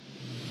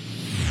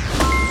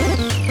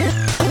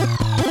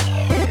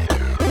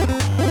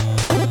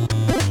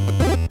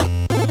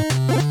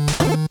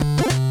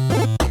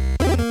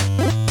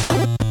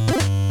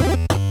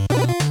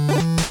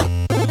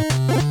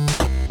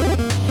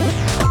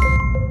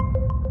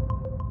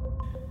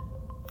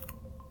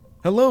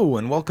Hello,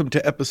 and welcome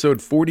to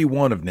episode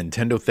 41 of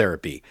Nintendo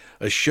Therapy,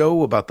 a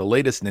show about the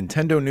latest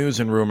Nintendo news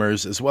and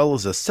rumors, as well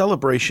as a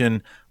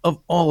celebration of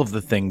all of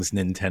the things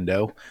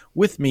Nintendo.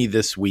 With me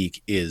this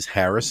week is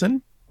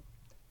Harrison,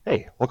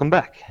 Hey, welcome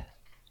back.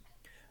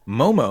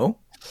 Momo,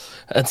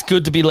 It's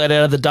good to be let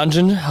out of the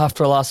dungeon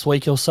after last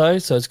week or so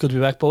it's good to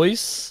be back,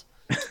 boys.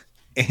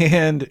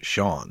 and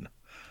Sean.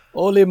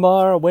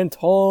 Olimar went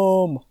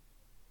home.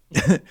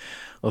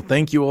 Well,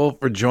 thank you all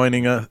for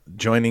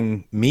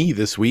joining me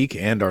this week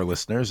and our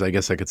listeners. I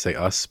guess I could say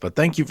us, but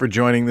thank you for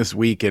joining this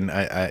week. And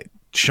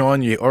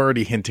Sean, you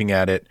already hinting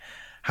at it.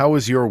 How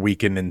was your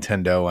week in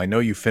Nintendo? I know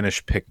you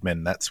finished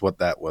Pikmin. That's what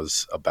that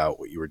was about,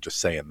 what you were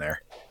just saying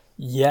there.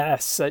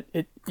 Yes,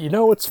 you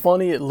know what's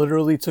funny? It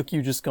literally took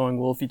you just going,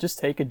 well, if you just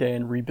take a day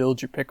and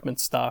rebuild your Pikmin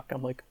stock.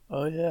 I'm like,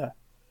 oh yeah.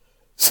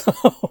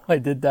 So I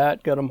did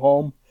that, got them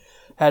home,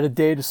 had a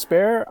day to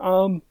spare.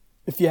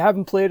 If you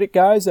haven't played it,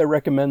 guys, I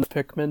recommend the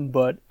Pikmin,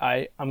 but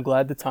I'm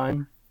glad the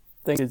time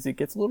thing is it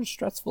gets a little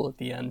stressful at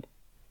the end.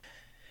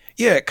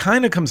 Yeah, it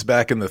kind of comes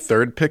back in the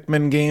third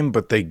Pikmin game,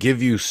 but they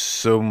give you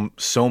so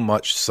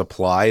much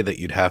supply that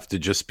you'd have to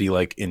just be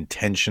like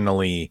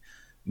intentionally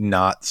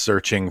not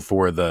searching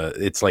for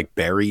it's like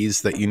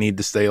berries that you need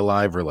to stay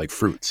alive, or like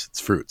fruits. It's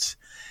fruits.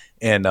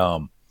 And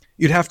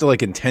you'd have to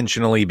like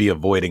intentionally be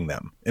avoiding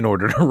them in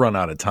order to run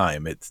out of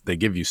time. They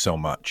give you so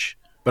much,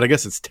 but I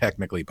guess it's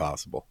technically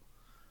possible.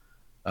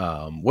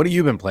 What have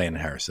you been playing,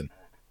 Harrison?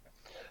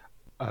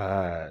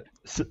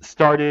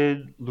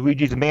 Started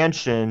Luigi's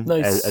Mansion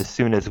Nice. as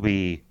soon as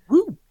we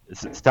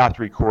stopped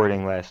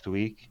recording last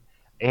week,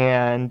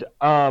 and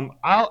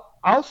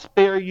I'll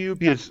spare you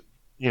because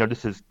we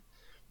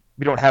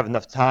don't have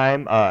enough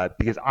time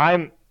because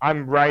I'm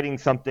writing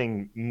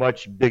something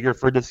much bigger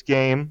for this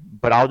game,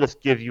 but I'll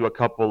just give you a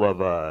couple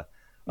of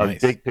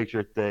Nice. big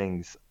picture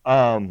things.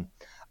 I'm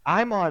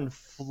on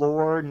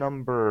floor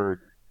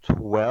number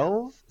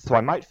 12, so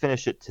I might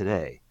finish it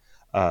today.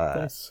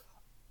 Nice.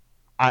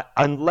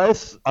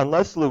 Unless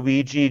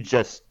Luigi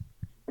just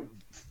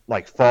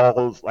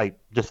falls off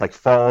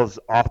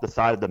the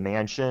side of the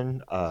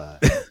mansion.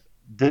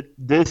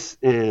 This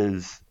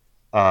is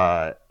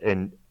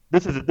an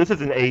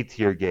A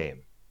tier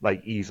game,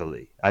 like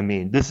easily. I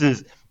mean, this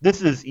is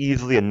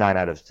easily a 9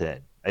 out of 10.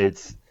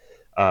 It's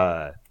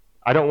I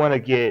don't want to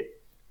get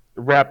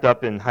wrapped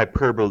up in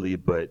hyperbole,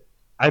 but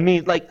I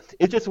mean, like,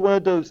 it's just one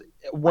of those.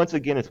 Once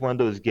again, it's one of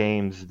those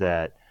games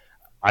that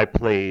I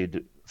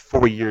played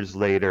 4 years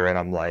later, and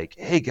I'm like,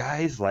 hey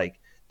guys, like,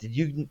 did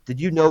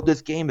you know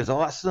this game is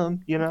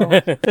awesome? You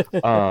know,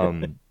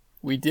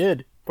 We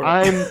did.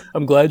 I'm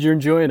I'm glad you're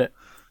enjoying it.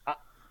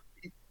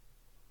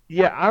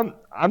 yeah,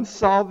 I'm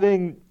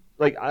solving,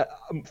 like,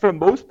 for the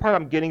most part,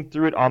 I'm getting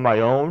through it on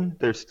my own.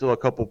 There's still a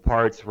couple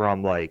parts where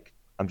I'm like,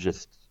 I'm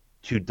just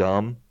too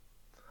dumb.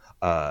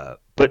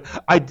 But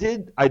I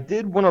did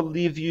want to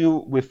leave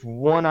you with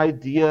one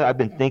idea I've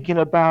been thinking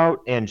about,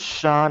 and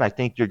Sean, I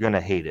think you're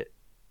gonna hate it.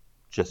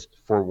 Just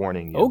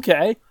forewarning you.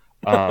 Okay.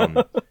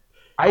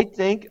 I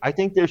think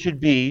there should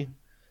be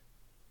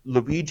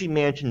Luigi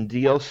Mansion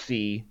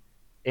DLC,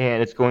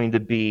 and it's going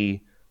to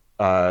be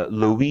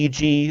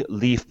Luigi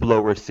Leaf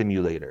Blower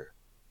Simulator.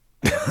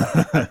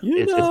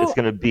 It's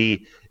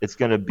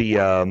gonna be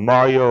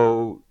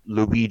Mario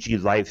Luigi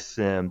Life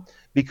Sim,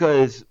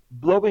 because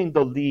blowing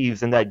the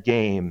leaves in that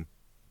game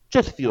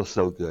just feels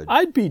so good.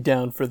 I'd be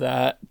down for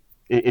that.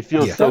 It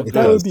feels Yeah, so it good.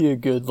 That would be a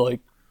good, like,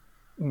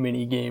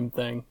 mini game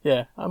thing.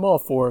 Yeah, I'm all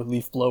for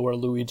Leaf Blower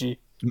Luigi.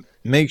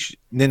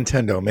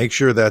 Nintendo, make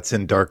sure that's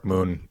in Dark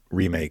Moon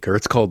Remake, or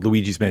it's called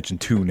Luigi's Mansion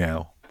 2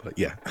 now. But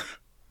yeah.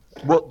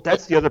 Well,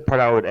 that's the other part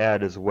I would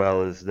add as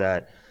well, is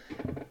that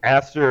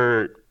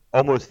after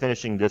almost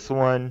finishing this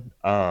one,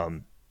 I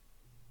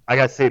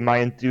gotta say my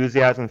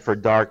enthusiasm for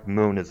Dark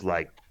Moon is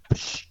like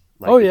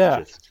Oh,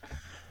 yeah.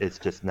 It's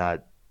just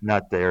not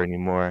there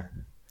anymore.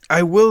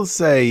 I will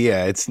say,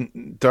 yeah, it's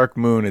Dark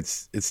Moon.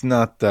 It's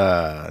not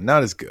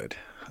as good.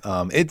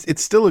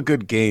 It's still a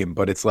good game,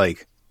 but it's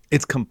like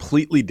it's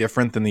completely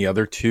different than the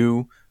other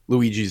two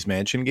Luigi's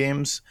Mansion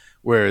games,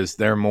 whereas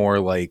they're more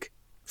like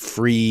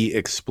free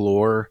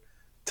explore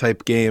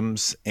type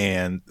games,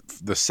 and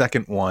the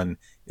second one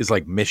is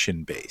like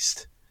mission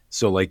based.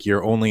 So like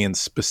you're only in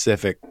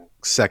specific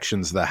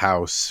sections of the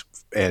house,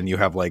 and you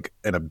have like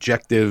an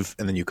objective,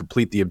 and then you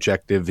complete the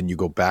objective, and you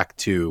go back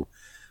to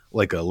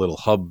like a little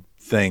hub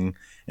thing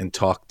and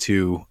talk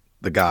to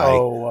the guy,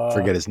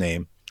 forget his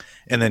name,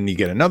 and then you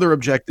get another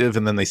objective,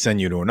 and then they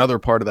send you to another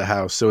part of the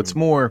house. So it's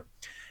more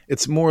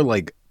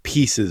like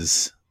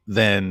pieces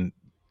than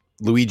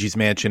Luigi's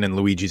Mansion and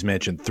Luigi's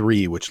Mansion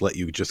 3, which let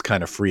you just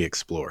kind of free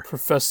explore.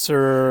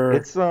 Professor...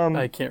 It's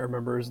I can't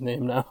remember his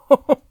name now.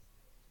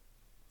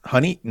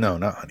 Honey? No,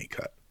 not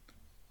Honeycut.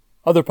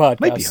 Other podcast.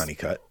 Might be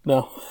Honeycut.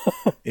 No.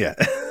 Yeah.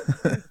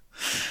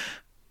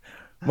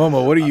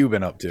 Momo, what have you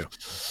been up to?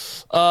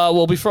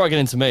 Well, before I get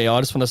into me, I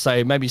just want to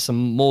say maybe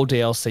some more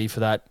DLC for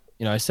that.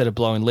 You know, instead of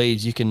blowing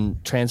leaves, you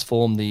can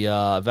transform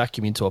the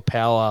vacuum into a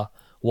power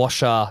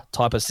washer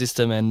type of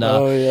system, and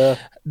Oh yeah.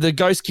 the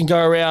ghost can go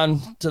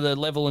around to the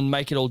level and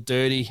make it all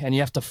dirty, and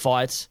you have to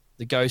fight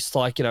the ghosts,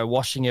 like,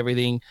 washing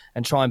everything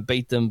and try and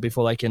beat them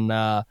before they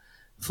can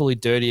fully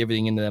dirty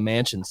everything into their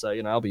mansion. So,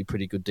 it'll be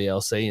pretty good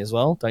DLC as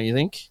well, don't you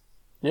think?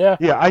 Yeah.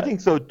 Yeah, I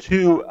think so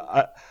too.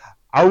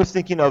 I was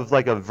thinking of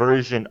like a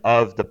version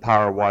of the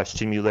Power Wash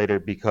Simulator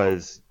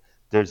because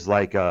there's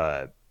like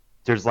a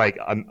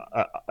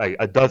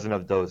dozen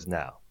of those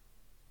now.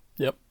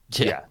 Yep.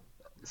 Yeah,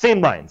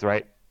 same lines,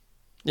 right?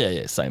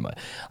 Yeah, same way.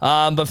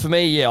 But for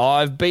me,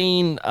 I've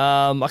been.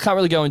 I can't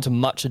really go into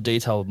much of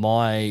detail of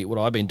what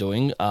I've been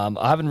doing.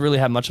 I haven't really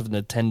had much of a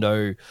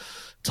Nintendo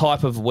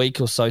type of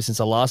week or so since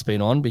I last been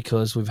on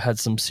because we've had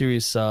some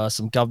serious,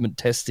 some government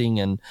testing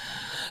and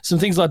some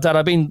things like that.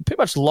 I've been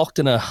pretty much locked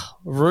in a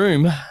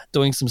room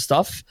doing some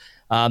stuff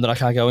that I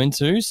can't go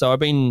into. So I've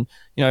been,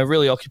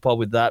 really occupied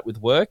with that with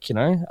work.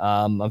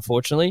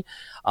 Unfortunately,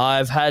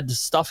 I've had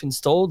stuff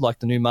installed like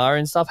the new Mario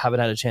and stuff. Haven't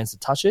had a chance to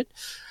touch it.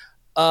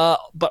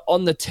 But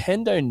on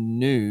Nintendo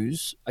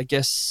news, I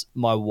guess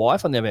my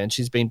wife, on the other hand,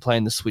 she's been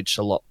playing the Switch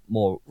a lot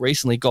more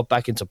recently, got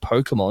back into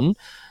Pokemon.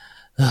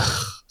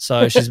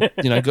 So she's,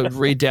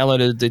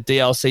 re-downloaded the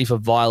DLC for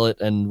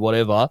Violet and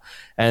whatever.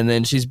 And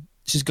then she's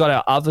got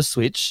our other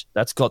Switch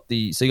that's got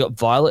so you got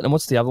Violet, and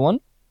what's the other one?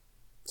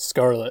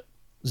 Scarlet.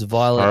 It's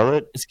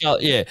Violet.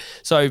 Scarlet, yeah.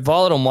 So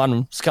Violet on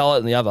one, Scarlet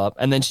on the other.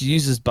 And then she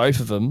uses both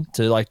of them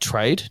to like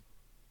trade,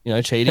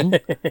 cheating,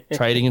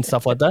 trading and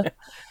stuff like that.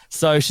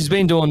 So she's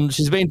been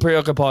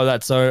preoccupied with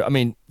that. So, I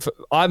mean,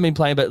 I've been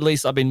playing, but at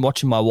least I've been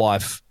watching my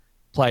wife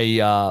play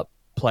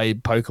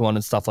Pokemon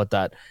and stuff like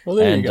that. Well,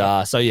 there you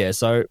go.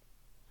 So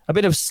a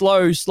bit of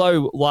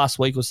slow last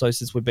week or so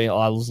since I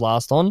was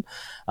last on.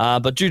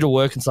 But due to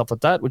work and stuff like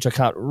that, which I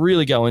can't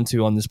really go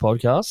into on this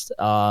podcast,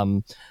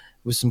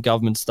 with some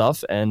government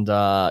stuff. And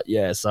but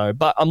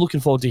I'm looking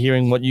forward to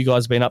hearing what you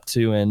guys have been up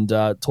to and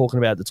talking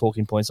about the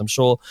talking points. I'm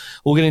sure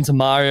we'll get into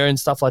Mario and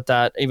stuff like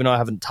that. Even though I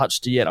haven't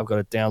touched it yet, I've got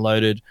it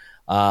downloaded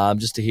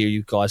just to hear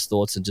you guys'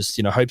 thoughts and just,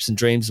 hopes and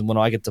dreams. And when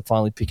I get to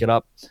finally pick it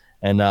up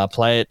and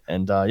play it.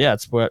 And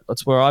that's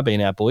where I've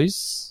been at,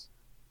 boys.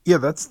 Yeah,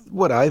 that's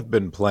what I've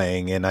been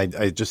playing. And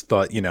I just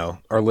thought,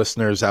 our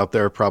listeners out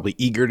there are probably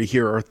eager to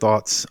hear our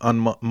thoughts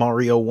on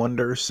Mario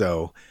Wonder.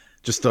 So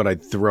just thought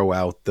I'd throw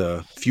out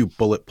the few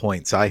bullet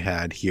points I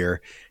had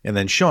here. And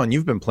then, Sean,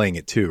 you've been playing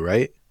it too,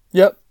 right?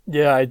 Yep.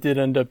 Yeah, I did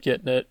end up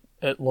getting it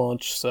at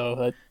launch,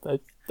 so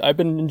I've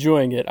been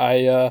enjoying it.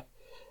 I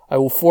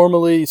will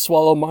formally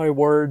swallow my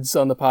words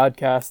on the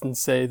podcast and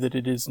say that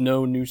it is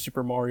no New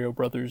Super Mario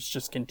Brothers,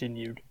 just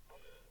continued.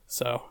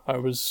 So I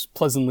was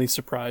pleasantly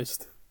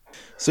surprised.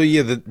 So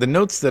yeah, the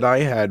notes that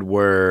I had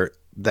were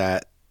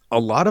that a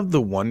lot of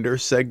the Wonder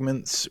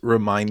segments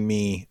remind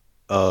me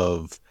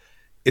of...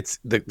 It's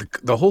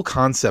the whole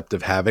concept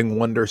of having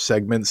Wonder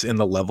segments in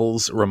the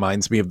levels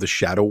reminds me of the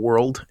Shadow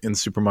World in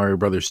Super Mario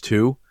Brothers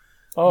 2.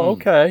 Oh,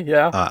 okay,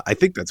 yeah. I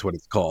think that's what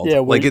it's called. Yeah,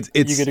 like it's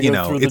it's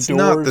not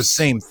the doors.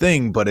 same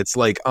thing, but it's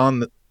like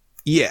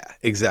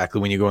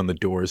exactly when you go on the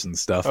doors and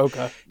stuff.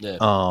 Okay.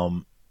 Yeah.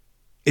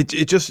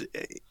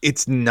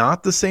 It's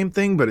not the same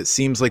thing, but it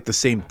seems like the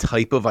same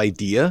type of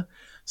idea.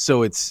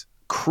 So it's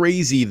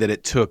crazy that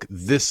it took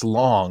this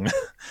long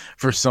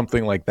for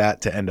something like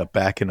that to end up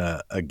back in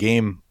a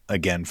game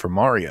again for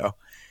Mario.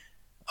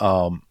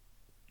 And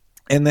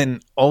then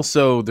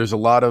also there's a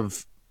lot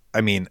of,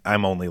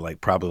 I'm only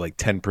probably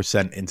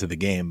 10% into the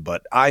game,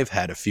 but I've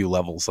had a few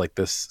levels like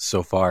this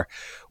so far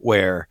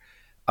where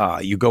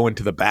you go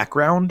into the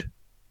background,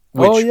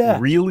 which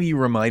really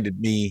reminded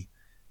me,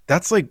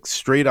 that's like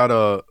straight out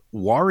of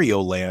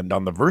Wario Land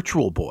on the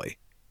Virtual Boy.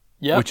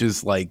 Yeah. Which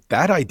is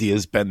that idea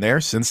has been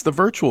there since the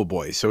Virtual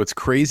Boy. So it's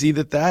crazy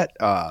that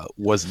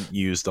wasn't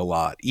used a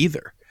lot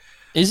either.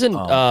 Isn't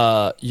one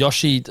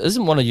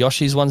of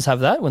Yoshi's ones have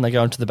that when they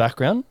go into the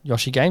background?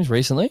 Yoshi games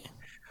recently?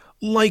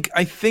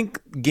 I think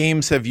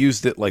games have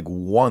used it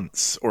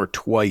once or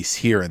twice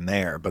here and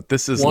there, but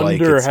this is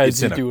Wonder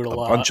it's in do it a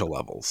lot. bunch of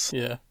levels.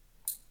 Yeah.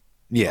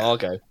 Yeah. Oh,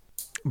 okay.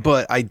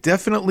 But I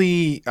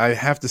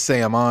have to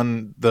say I'm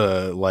on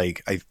the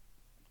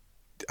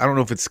I don't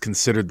know if it's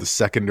considered the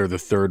second or the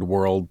third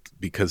world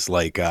because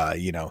not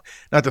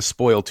to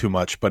spoil too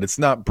much, but it's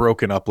not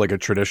broken up like a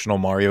traditional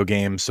Mario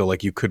game. So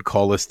you could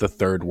call this the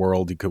third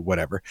world. You could,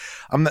 whatever.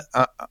 I'm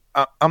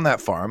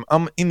that far.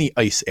 I'm in the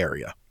ice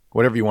area,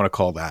 whatever you want to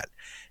call that.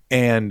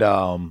 And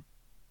I'm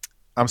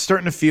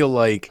starting to feel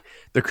like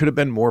there could have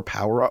been more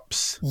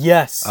power-ups.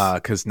 Yes.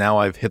 Cause now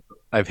I've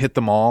hit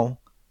them all.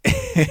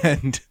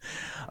 And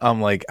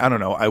I'm I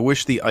don't know. I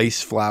wish the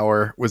ice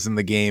flower was in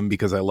the game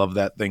because I love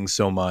that thing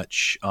so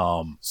much.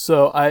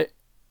 So I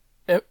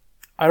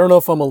don't know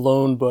if I'm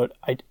alone, but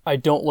I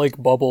don't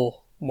like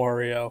Bubble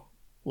Mario.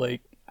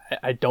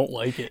 I don't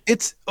like it.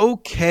 It's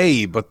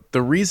okay, but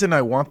the reason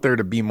I want there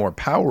to be more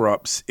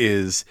power-ups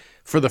is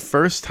for the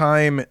first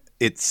time,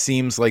 it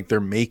seems like they're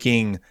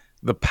making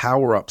the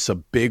power-ups a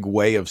big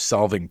way of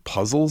solving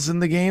puzzles in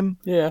the game.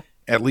 Yeah.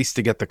 At least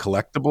to get the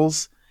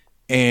collectibles.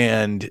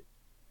 And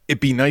it'd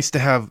be nice to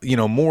have,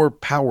 more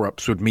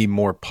power-ups would mean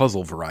more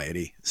puzzle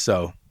variety.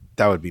 So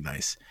that would be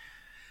nice.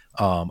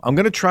 I'm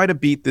going to try to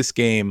beat this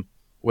game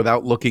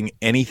without looking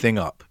anything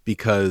up,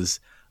 because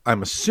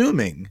I'm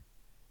assuming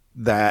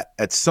that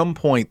at some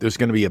point there's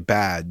going to be a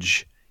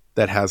badge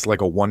that has like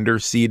a wonder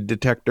seed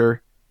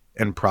detector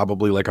and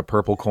probably like a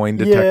purple coin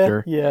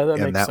detector. Yeah, that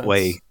makes and that sense.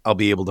 way I'll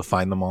be able to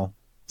find them all.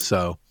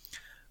 So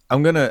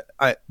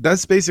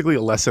that's basically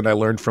a lesson I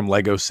learned from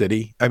Lego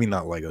City. I mean,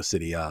 not Lego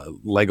City,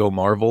 Lego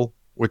Marvel,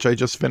 which I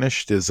just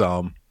finished, is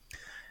a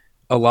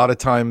lot of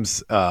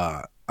times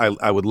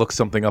I would look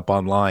something up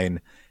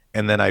online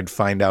and then I'd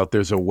find out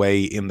there's a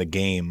way in the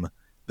game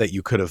that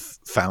you could have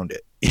found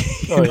it.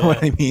 You know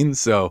what I mean?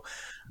 So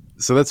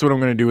that's what I'm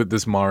going to do with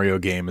this Mario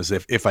game, is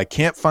if I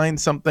can't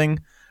find something,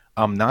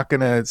 I'm not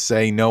going to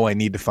say, no, I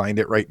need to find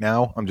it right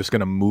now. I'm just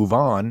going to move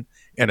on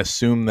and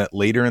assume that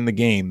later in the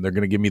game, they're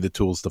going to give me the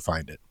tools to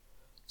find it.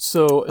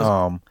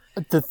 So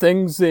the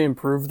things they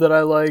improved that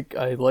I like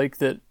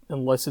that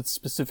unless it's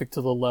specific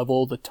to the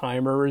level, the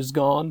timer is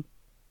gone.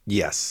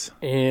 Yes.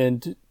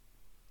 And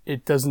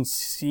it doesn't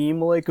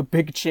seem like a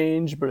big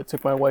change, but it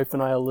took my wife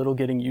and I a little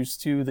getting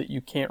used to that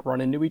you can't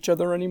run into each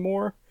other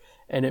anymore.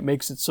 And it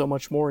makes it so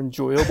much more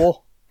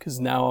enjoyable, because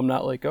now I'm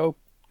not like, oh,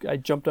 I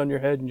jumped on your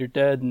head and you're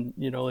dead, and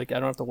like I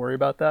don't have to worry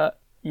about that.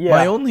 Yeah.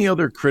 My only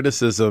other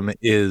criticism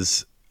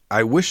is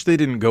I wish they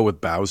didn't go with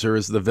Bowser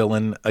as the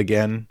villain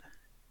again.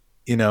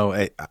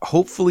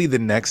 Hopefully the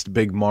next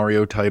big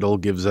Mario title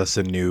gives us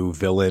a new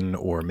villain,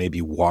 or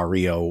maybe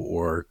Wario,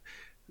 or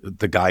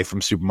the guy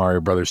from Super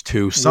Mario Brothers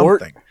 2,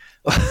 something.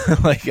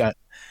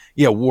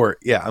 Wart.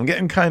 Yeah, I'm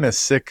getting kind of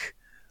sick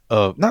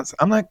of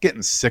I'm not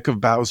getting sick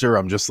of Bowser.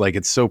 I'm just like,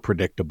 it's so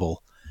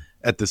predictable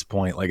at this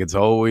point. Like, it's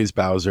always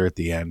Bowser at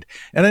the end.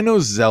 And I know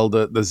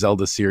the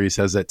Zelda series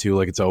has that too.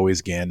 Like, it's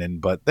always Ganon,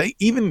 but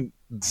even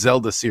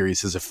Zelda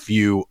series has a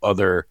few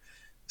other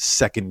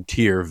second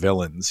tier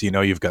villains.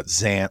 You've got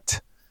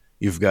Zant.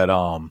 You've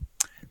got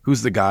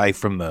who's the guy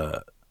from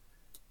the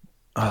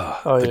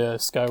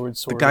Skyward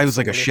Sword. The guy who's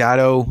like a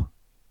shadow.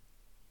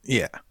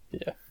 Yeah.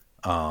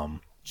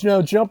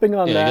 Jumping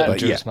on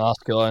that.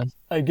 Mask guy.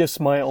 I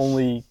guess my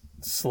only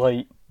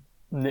slight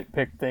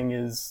nitpick thing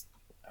is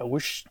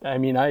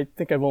I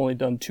think I've only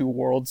done 2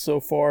 worlds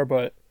so far,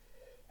 but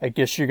I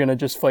guess you're gonna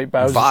just fight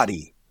Bowser.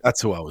 Vaati.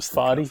 That's who I was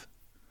thinking of.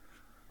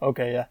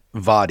 Okay, yeah.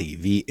 Vaati.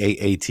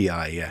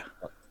 Vaati, yeah.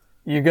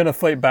 You're gonna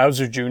fight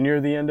Bowser Jr.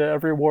 at the end of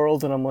every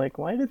world, and I'm like,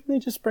 why didn't they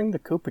just bring the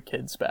Koopa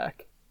kids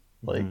back?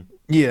 Like,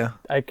 yeah.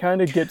 I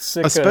kind of get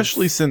sick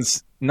especially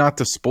since, not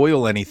to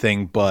spoil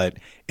anything, but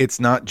it's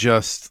not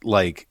just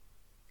like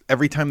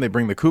every time they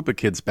bring the Koopa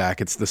kids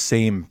back, it's the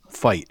same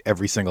fight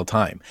every single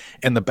time.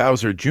 And the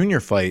Bowser Jr.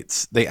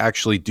 fights, they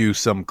actually do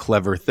some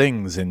clever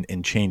things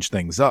and change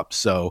things up.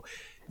 So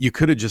you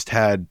could have just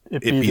had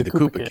it be the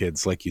Koopa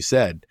kids, like you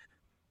said,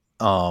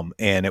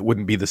 and it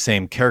wouldn't be the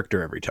same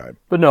character every time.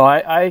 But no,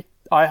 I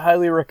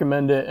highly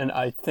recommend it, and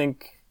I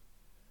think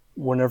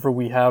whenever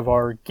we have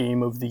our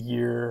Game of the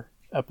Year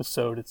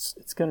episode,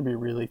 it's going to be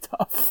really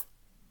tough,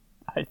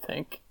 I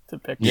think, to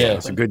pick. Yeah,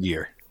 it's a good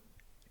year.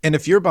 And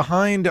if you're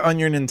behind on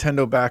your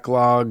Nintendo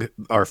backlog,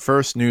 our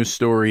first news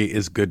story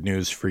is good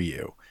news for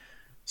you.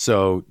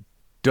 So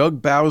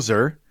Doug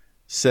Bowser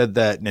said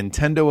that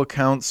Nintendo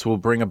accounts will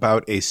bring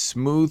about a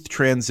smooth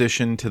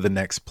transition to the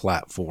next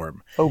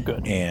platform. Oh,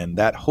 good. And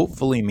that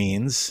hopefully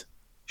means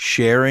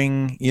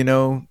sharing,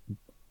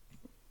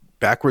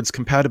 backwards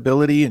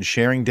compatibility and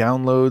sharing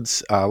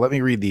downloads. Let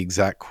me read the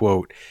exact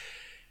quote.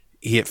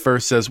 He at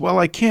first says, well,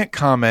 I can't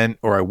comment,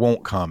 or I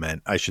won't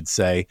comment, I should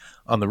say,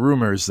 on the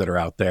rumors that are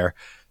out there.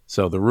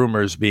 So the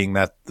rumors being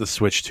that the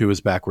Switch 2 is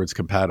backwards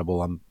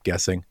compatible, I'm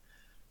guessing.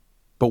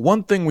 But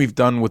one thing we've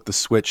done with the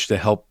Switch to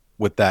help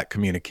with that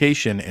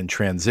communication and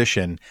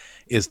transition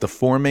is the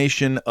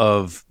formation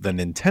of the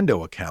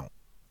Nintendo account.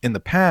 In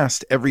the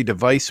past, every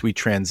device we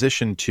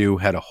transitioned to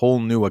had a whole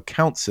new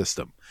account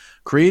system.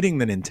 Creating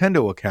the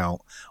Nintendo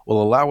account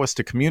will allow us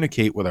to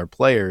communicate with our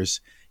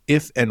players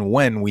if and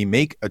when we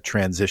make a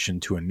transition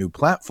to a new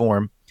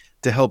platform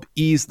to help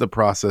ease the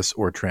process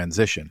or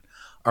transition.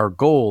 Our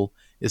goal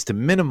is to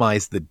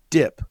minimize the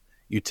dip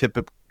you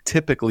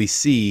typically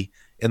see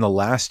in the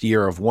last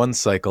year of one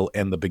cycle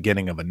and the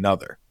beginning of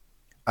another.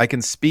 I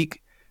can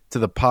speak to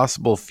the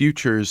possible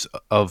futures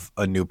of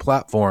a new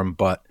platform,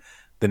 but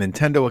the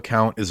Nintendo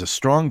account is a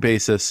strong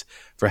basis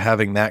for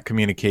having that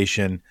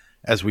communication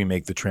as we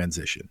make the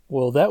transition.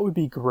 Well, that would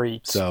be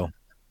great. So,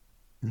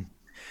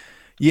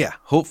 yeah,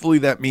 hopefully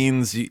that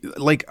means,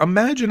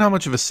 imagine how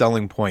much of a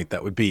selling point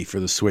that would be for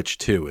the Switch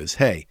 2 is,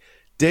 hey,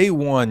 day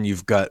one,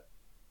 you've got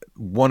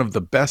one of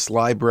the best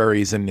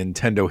libraries in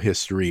Nintendo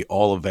history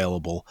all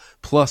available,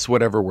 plus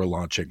whatever we're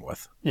launching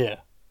with. Yeah.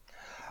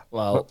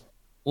 Well,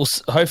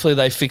 hopefully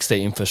they fix their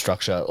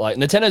infrastructure. Like,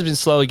 Nintendo's been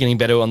slowly getting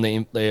better on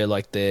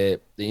the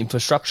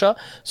infrastructure.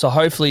 So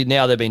hopefully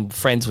now they've been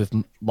friends with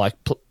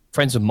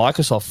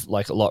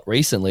Microsoft a lot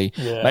recently.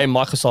 Yeah. Maybe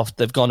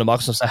they've gone to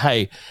Microsoft and say,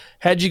 hey,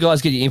 how did you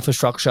guys get your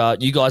infrastructure?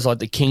 You guys are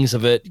the kings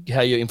of it,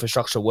 how your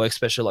infrastructure works,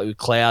 especially with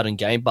cloud and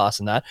Game Pass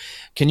and that.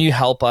 Can you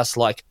help us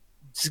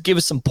just give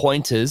us some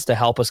pointers to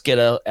help us get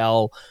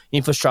our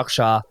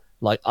infrastructure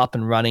like up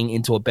and running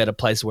into a better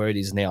place where it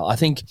is now. I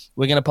think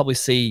we're going to probably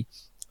see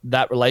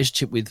that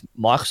relationship with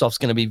Microsoft's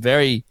going to be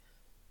very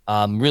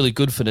really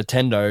good for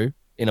Nintendo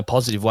in a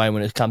positive way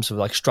when it comes to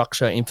like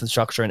structure,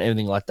 infrastructure, and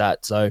everything like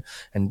that. So,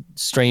 and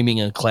streaming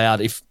and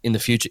cloud, if in the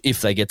future,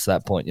 if they get to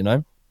that point, you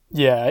know.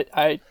 Yeah,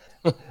 I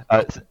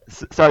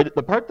So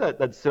the part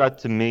that stood out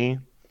to me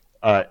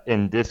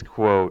in this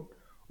quote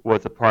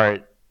was the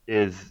part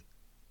is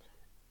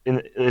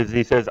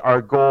he says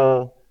our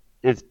goal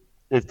is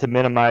to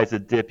minimize the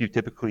dip you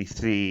typically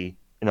see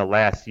in the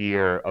last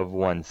year of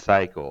one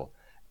cycle,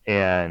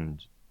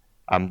 and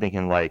I'm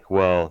thinking like,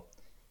 well,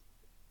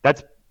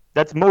 that's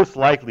most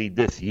likely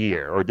this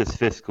year or this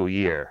fiscal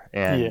year,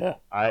 and Yeah.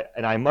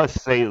 I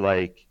must say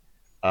like.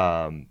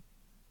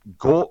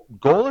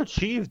 Goal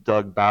achieved,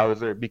 Doug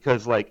Bowser,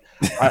 because like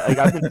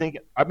I've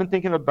been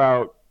thinking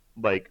about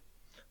like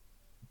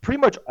pretty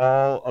much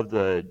all of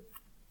the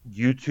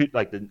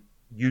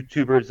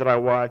YouTubers that I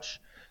watch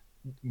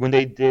when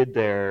they did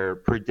their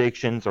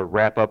predictions or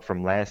wrap up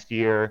from last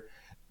year,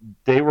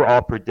 they were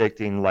all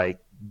predicting like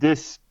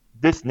this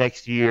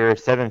next year,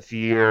 7th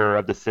year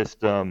of the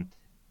system,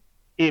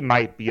 it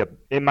might be a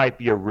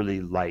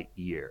really light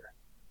year,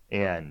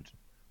 and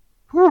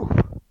whew,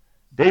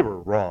 they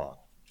were wrong.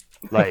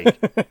 Like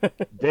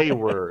they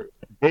were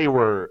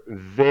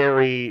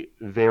very,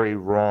 very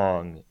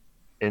wrong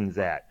in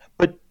that.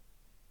 But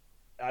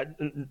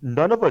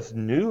none of us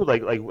knew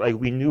like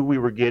we knew we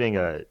were getting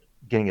a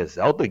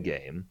Zelda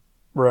game,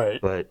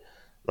 right. but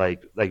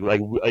like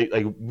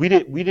we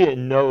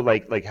didn't know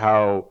like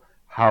how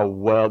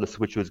well the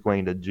Switch was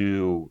going to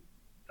do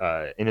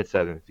in its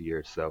 7th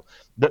year. So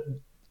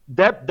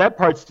that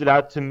part stood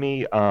out to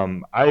me.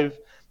 I've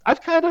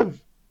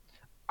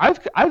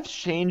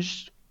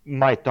changed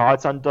my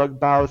thoughts on Doug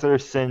Bowser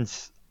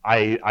since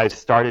I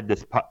started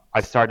this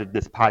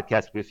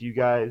podcast with you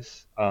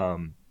guys.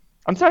 I'm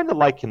starting to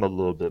like him a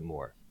little bit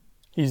more.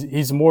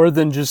 He's more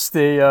than just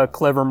a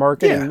clever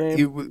marketing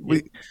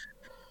name.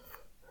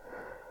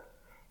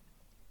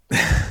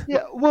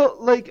 Yeah, well,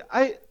 like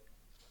I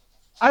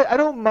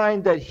don't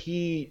mind that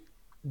he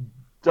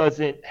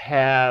doesn't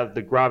have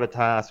the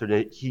gravitas, or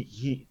that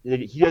he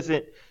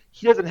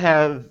doesn't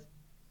have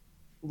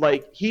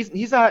like he's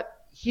a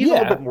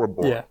little bit more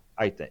boring. Yeah.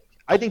 I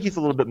think he's a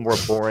little bit more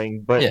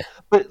boring, but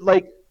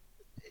like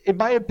in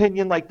my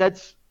opinion, like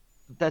that's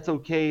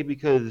okay,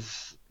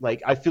 because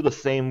like I feel the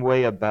same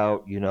way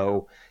about, you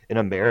know, in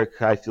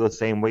America, I feel the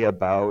same way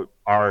about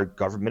our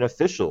government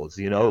officials,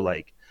 you know,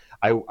 like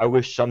I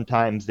wish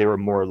sometimes they were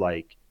more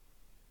like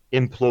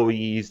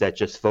employees that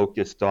just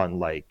focused on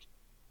like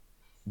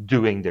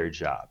doing their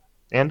job.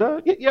 And I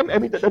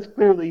mean that's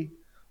clearly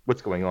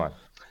what's going on.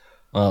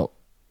 Well,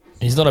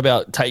 he's not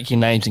about taking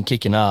names and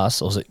kicking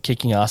ass, or is it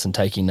kicking ass and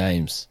taking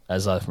names,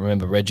 as I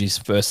remember Reggie's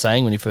first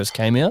saying when he first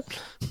came out?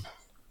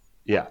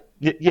 Yeah,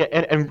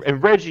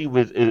 and Reggie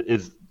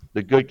is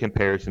the good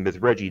comparison,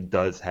 because Reggie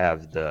does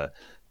have the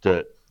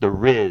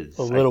riz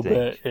a little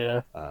bit,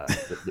 yeah.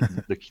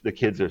 The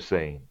kids are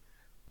saying,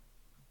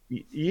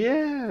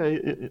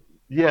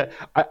 yeah.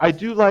 I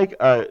do like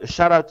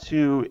shout out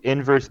to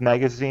Inverse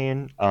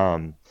Magazine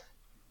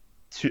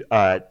to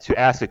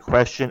ask a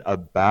question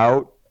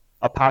about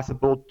a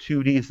possible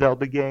 2D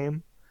Zelda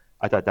game.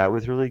 I thought that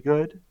was really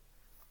good.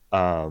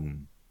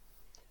 And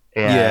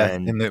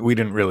that we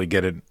didn't really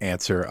get an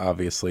answer.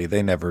 Obviously,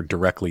 they never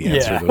directly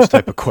answer those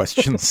type of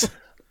questions.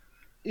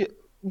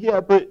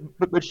 Yeah, but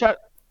shout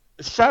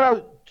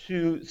out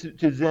to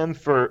them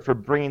for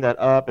bringing that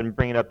up and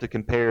bringing up the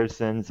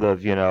comparisons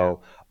of, you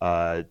know,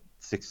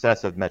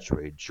 success of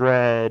Metroid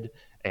Dread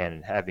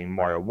and having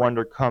Mario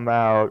Wonder come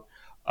out,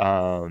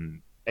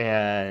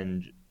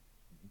 and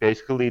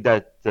basically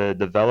that the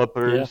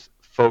developers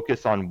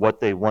focus on what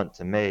they want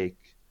to make,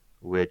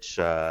 which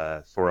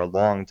for a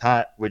long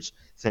time, which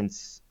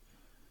since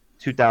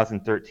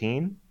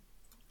 2013,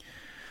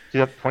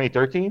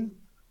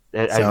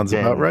 sounds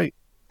about right,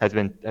 has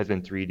been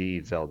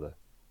 3D Zelda.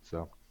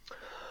 So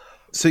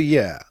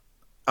yeah.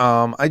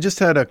 I just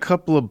had a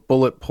couple of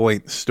bullet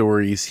point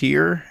stories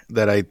here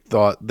that I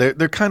thought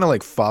they're kind of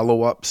like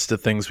follow-ups to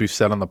things we've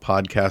said on the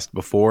podcast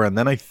before, and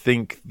then I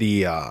think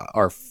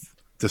our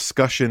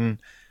discussion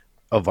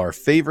of our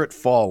favorite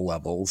fall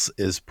levels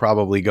is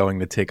probably going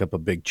to take up a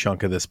big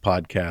chunk of this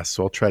podcast,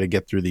 so I'll try to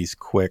get through these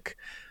quick.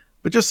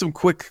 But just some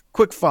quick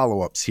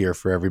follow-ups here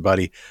for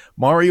everybody.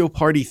 Mario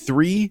Party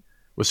 3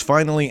 was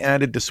finally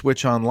added to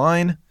Switch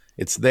Online.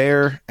 It's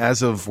there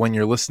as of when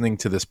you're listening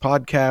to this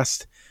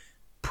podcast.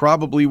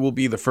 Probably will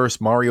be the first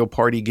Mario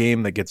Party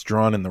game that gets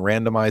drawn in the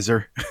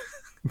randomizer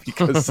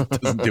because it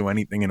doesn't do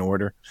anything in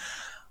order.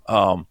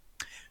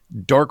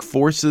 Dark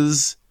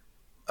Forces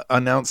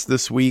announced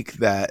this week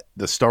that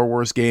the Star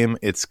Wars game,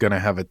 it's going to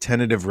have a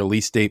tentative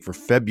release date for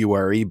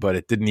February, but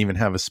it didn't even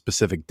have a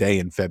specific day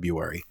in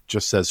February. It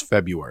just says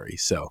February.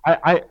 So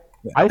I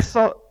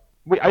saw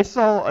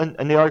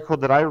in the article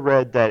that I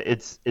read that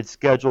it's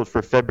scheduled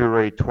for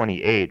February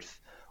 28th.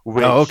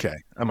 Okay.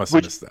 I must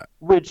have missed that.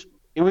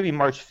 it would be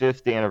March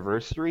 5th, the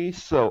anniversary.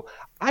 So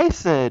I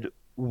said,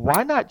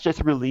 why not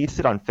just release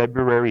it on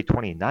February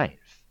 29th?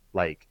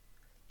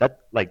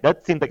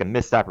 That seemed like a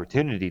missed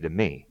opportunity to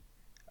me.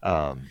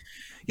 Yeah,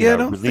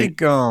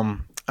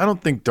 I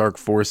don't think Dark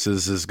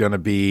Forces is going to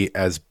be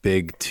as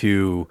big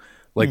to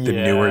like the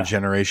newer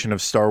generation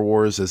of Star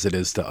Wars as it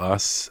is to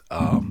us.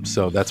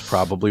 So that's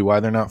probably why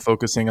they're not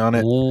focusing on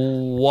it.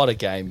 What a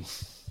game.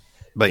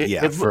 But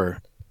yeah,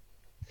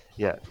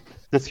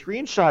 the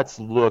screenshots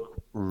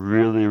look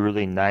really,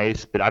 really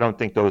nice, but I don't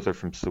think those are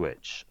from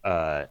Switch.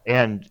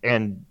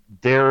 And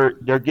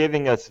they're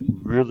giving us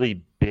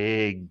really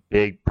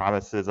big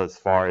promises as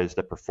far as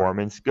the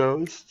performance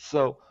goes.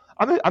 So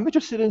I'm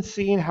interested in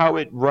seeing how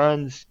it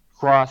runs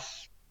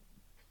across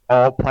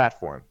all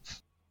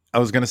platforms. I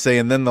was going to say,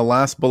 and then the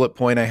last bullet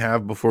point I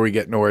have before we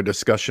get into our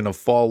discussion of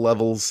fall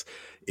levels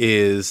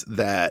is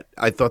that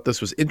I thought this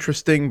was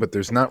interesting, but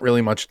there's not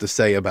really much to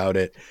say about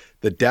it.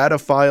 The data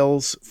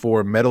files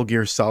for Metal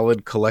Gear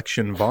Solid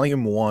Collection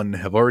Volume 1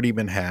 have already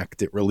been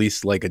hacked. It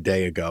released like a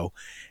day ago.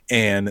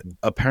 And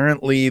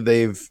apparently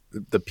the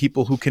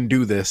people who can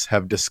do this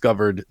have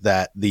discovered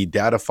that the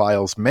data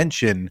files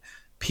mention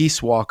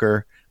Peace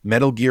Walker,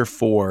 Metal Gear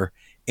 4,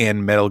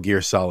 and Metal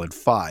Gear Solid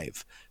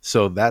 5.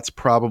 So that's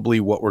probably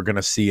what we're going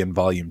to see in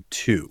Volume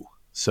 2.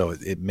 So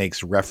it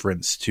makes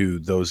reference to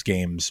those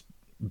games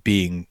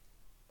being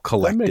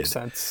collected. That makes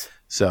sense.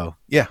 So,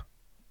 yeah.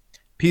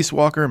 Peace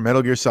Walker,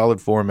 Metal Gear Solid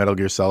 4, Metal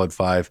Gear Solid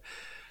 5.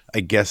 I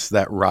guess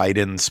that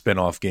Raiden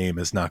spin-off game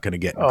is not going to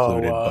get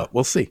included, but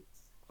we'll see.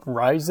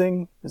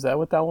 Rising? Is that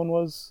what that one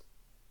was?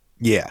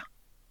 Yeah.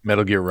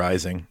 Metal Gear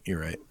Rising.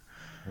 You're right.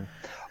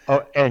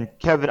 Oh, and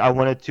Kevin, I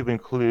wanted to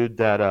include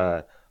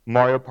that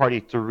Mario Party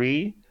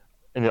 3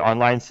 in the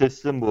online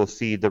system will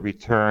see the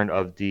return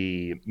of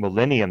the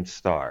Millennium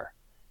Star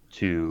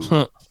to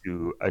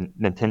a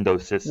Nintendo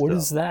system. What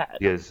is that?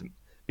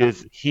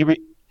 Because he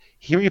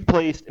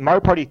replaced Mario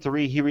Party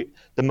 3.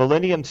 The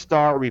Millennium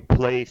Star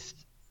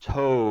replaced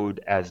Toad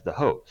as the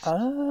host.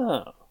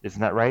 Oh, isn't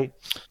that right?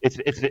 It's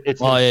been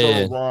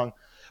so long,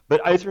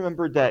 but I just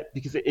remembered that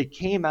because it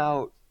came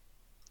out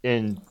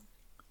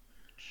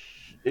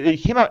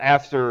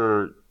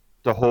after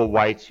the whole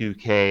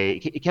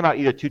Y2K. It came out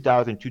either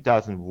 2000,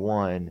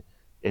 2001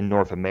 in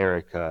North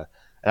America.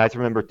 And I just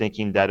remember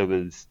thinking that it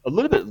was a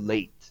little bit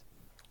late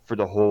for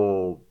the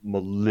whole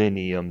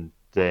Millennium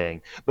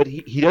thing. But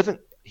he doesn't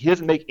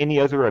make any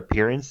other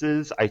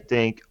appearances, I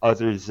think,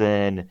 other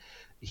than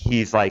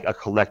he's like a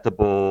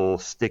collectible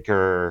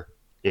sticker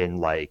in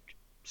like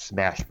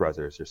Smash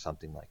Brothers or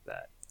something like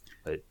that.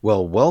 But,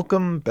 well,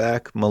 welcome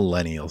back,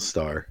 Millennial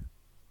Star.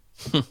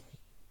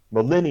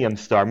 Millennium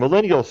Star.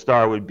 Millennial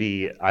Star would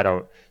be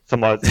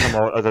some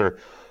other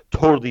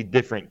totally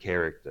different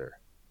character.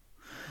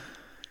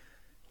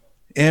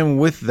 And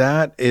with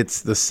that,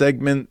 it's the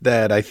segment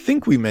that I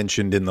think we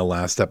mentioned in the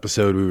last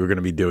episode we were going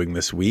to be doing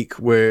this week,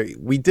 where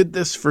we did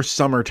this for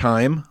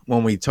summertime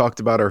when we talked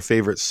about our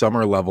favorite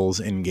summer levels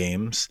in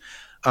games.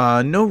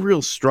 No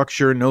real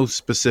structure, no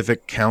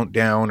specific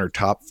countdown or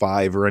top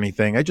 5 or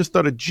anything. I just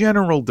thought a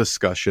general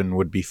discussion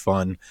would be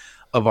fun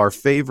of our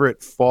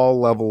favorite fall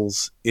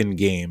levels in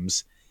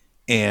games.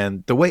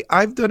 And the way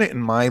I've done it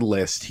in my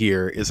list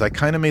here is I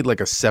kind of made like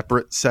a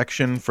separate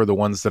section for the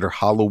ones that are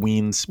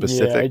Halloween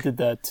specific. Yeah, I did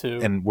that too.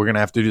 And we're going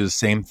to have to do the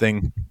same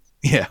thing.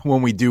 Yeah,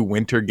 when we do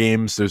winter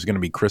games, there's going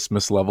to be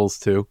Christmas levels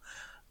too.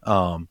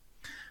 I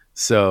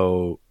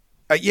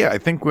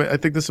think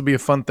this will be a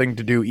fun thing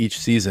to do each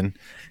season.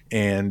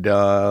 And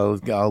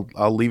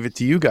I'll leave it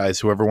to you guys,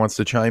 whoever wants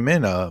to chime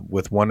in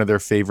with one of their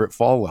favorite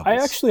fall levels.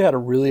 I actually had a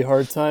really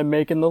hard time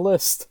making the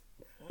list.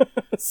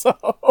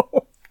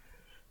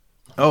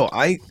 Oh,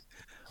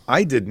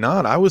 I did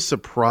not. I was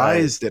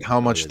surprised at how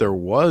much there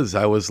was.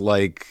 I was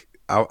like,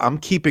 I'm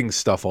keeping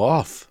stuff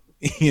off.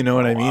 You know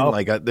what I mean? Wow.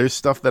 Like, there's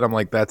stuff that I'm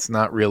like, that's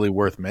not really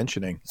worth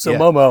mentioning. So, yeah.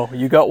 Momo,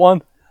 you got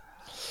one?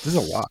 There's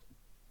a lot.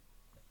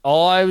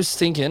 I was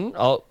thinking,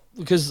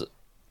 because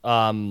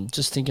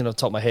just thinking off the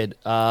top of my head,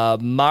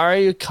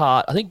 Mario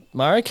Kart. I think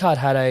Mario Kart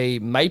had a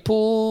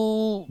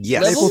Maple.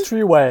 Yes, level? Maple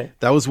Treeway.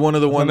 That was one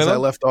of the ones I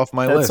left off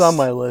my list. That's on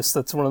my list.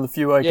 That's one of the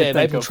few I could think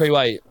Maple of.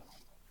 Treeway.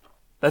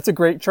 That's a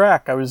great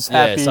track. I was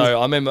happy. Yeah, so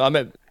I remember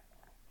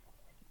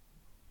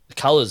the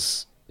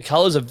colors. The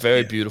colors are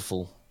very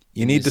beautiful.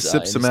 You need to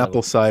sip some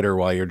apple cider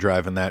while you're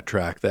driving that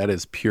track. That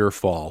is pure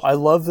fall. I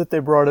love that they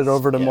brought it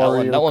over to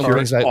Mario that one Kart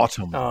brings out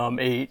autumn.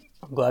 8.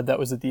 I'm glad that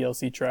was a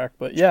DLC track,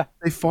 but yeah.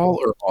 They fall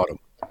or autumn?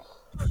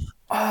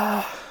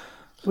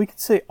 We could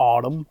say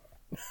autumn.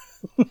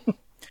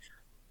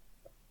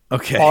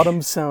 Okay.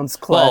 Autumn sounds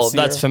classier. Well,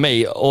 that's for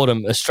me.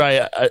 Autumn,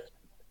 Australia.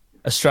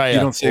 You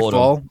don't say autumn.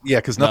 fall? Yeah,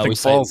 because nothing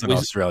falls in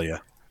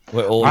Australia.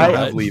 We're all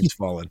have leaves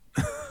falling.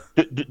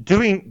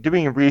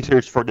 Doing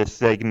research for this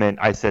segment,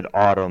 I said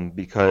autumn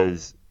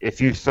because if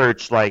you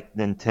search like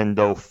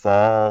Nintendo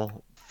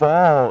fall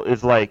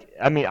is like,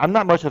 I mean, I'm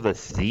not much of a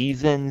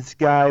seasons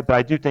guy, but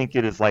I do think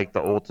it is like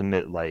the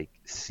ultimate like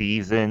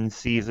season,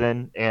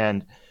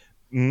 and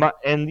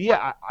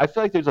yeah, I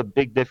feel like there's a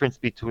big difference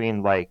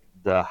between like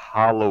the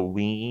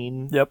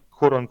Halloween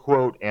quote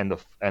unquote, and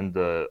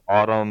the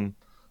autumn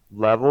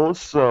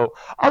levels. So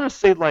I'll just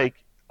say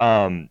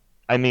I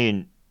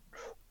mean,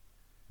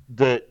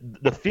 the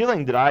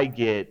feeling that I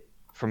get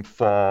from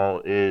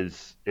fall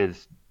is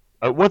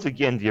once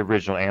again the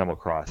original Animal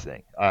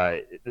Crossing.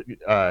 The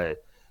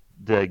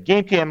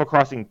game Animal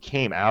Crossing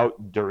came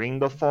out during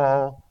the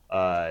fall.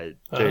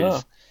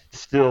 There's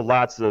still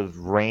lots of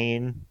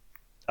rain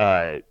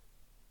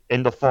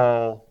in the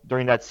fall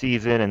during that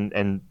season,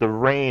 and the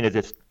rain is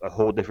just a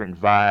whole different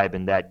vibe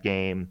in that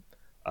game.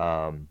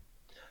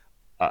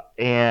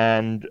 It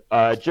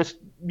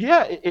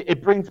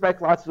brings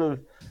back lots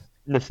of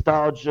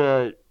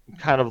nostalgia,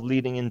 kind of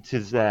leading into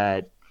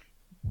that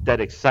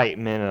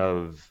excitement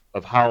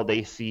of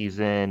holiday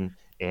season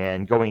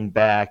and going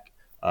back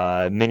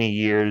many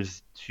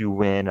years to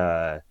when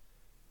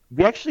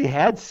we actually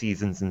had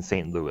seasons in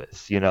St.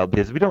 Louis,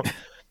 because we don't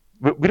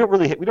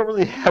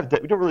really have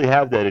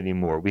that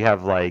anymore. We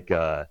have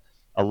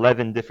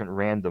 11 different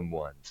random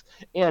ones.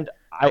 And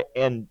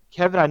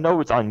Kevin, I know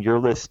it's on your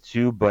list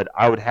too, but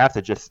I would have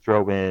to just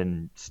throw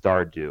in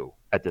Stardew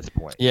at this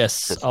point.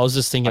 Yes, I was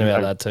just thinking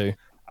about that too.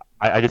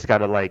 I just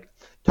gotta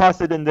toss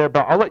it in there,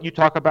 but I'll let you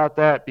talk about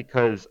that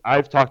because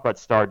I've talked about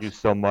Stardew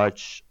so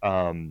much.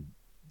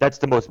 That's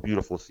the most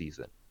beautiful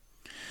season.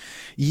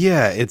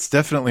 Yeah, it's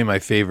definitely my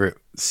favorite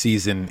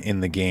season in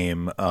the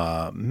game.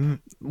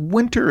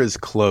 Winter is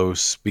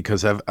close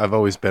because I've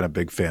always been a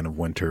big fan of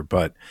winter,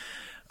 but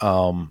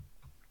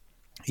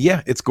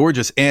yeah, it's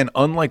gorgeous. And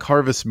unlike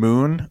Harvest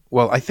Moon,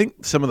 well, I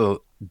think some of the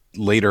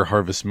later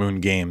Harvest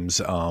Moon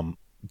games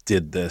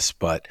did this,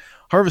 but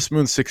Harvest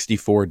Moon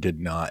 64 did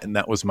not, and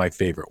that was my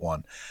favorite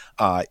one.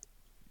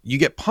 You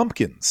get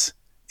pumpkins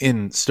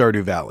in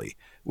Stardew Valley,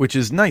 which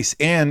is nice.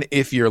 And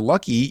if you're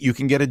lucky, you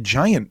can get a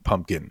giant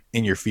pumpkin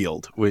in your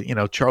field with,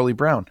 Charlie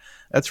Brown.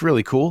 That's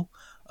really cool.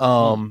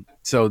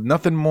 So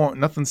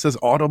nothing says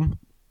autumn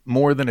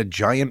more than a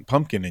giant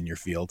pumpkin in your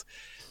field.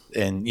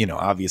 And,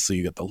 obviously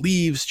you get the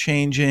leaves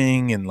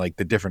changing and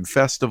the different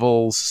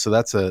festivals. So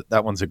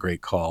that one's a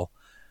great call.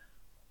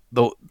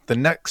 The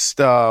next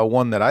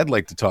one that I'd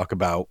like to talk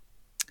about,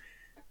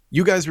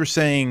 you guys were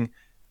saying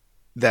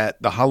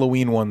that the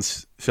Halloween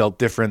ones felt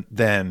different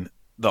than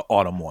the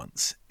autumn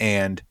ones,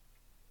 and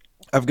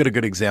I've got a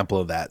good example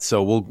of that.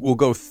 So we'll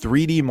go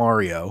 3D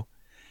Mario.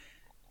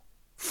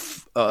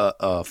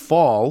 A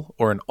fall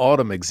or an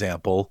autumn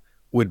example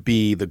would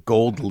be the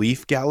Gold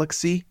Leaf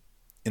Galaxy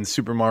in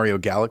Super Mario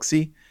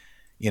Galaxy.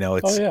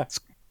 It's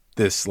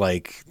this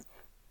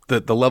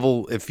the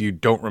level, if you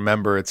don't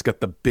remember, it's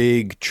got the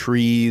big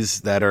trees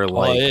that are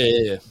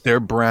they're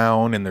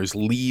brown and there's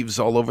leaves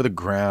all over the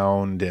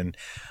ground, and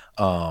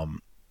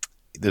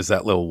there's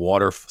that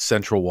little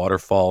central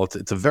waterfall.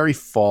 It's a very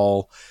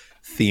fall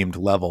themed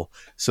level.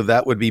 So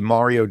that would be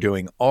Mario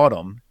doing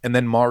autumn, and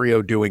then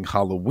Mario doing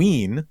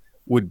Halloween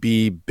would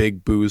be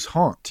Big Boo's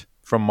Haunt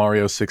from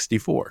Mario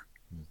 64.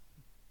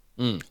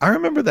 I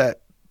remember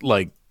that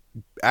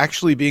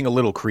actually being a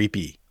little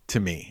creepy to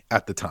me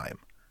at the time.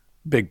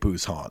 Big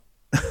Boo's Haunt.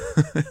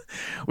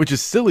 Which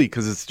is silly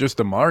because it's just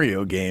a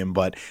Mario game,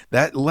 but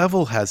that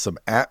level has some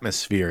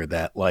atmosphere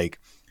that like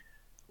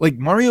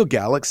Mario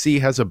Galaxy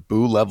has a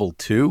Boo level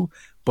too,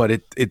 but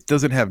it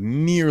doesn't have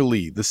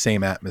nearly the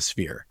same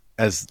atmosphere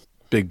as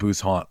Big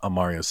Boo's Haunt on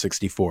Mario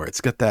 64.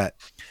 It's got that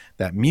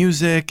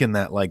music and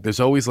that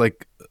there's always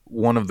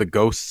one of the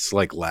ghosts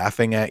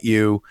laughing at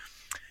you.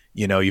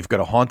 You've got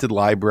a haunted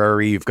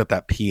library. You've got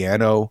that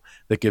piano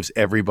that gives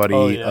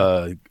everybody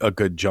a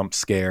good jump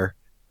scare.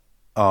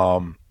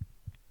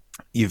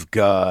 You've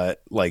got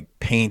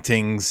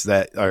paintings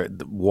that are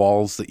the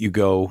walls that you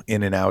go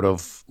in and out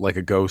of like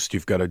a ghost.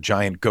 You've got a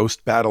giant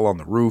ghost battle on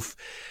the roof.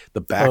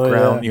 The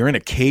background, you're in a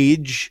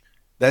cage.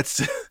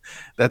 That's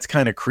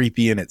kind of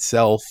creepy in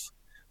itself.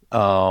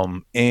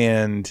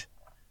 And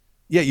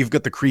yeah, you've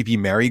got the creepy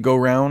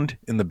merry-go-round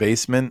in the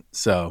basement.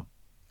 So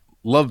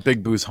love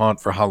Big Boo's Haunt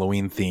for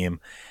Halloween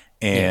theme,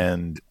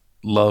 and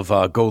love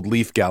Gold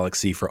Leaf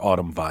Galaxy for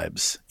autumn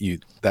vibes.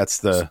 That's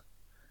the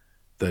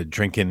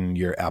drinking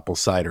your apple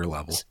cider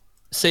level.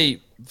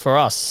 See, for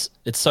us,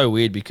 it's so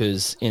weird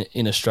because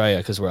in Australia,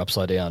 because we're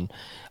upside down,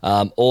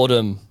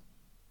 autumn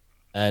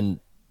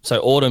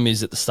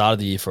is at the start of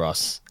the year for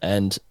us,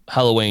 and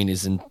Halloween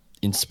is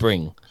in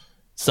spring.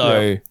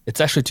 So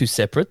it's actually two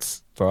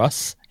separates for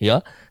us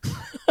here.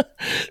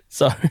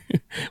 So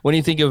when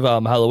you think of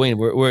Halloween,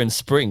 we're in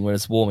spring when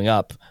it's warming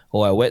up,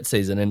 or our wet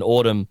season, and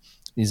autumn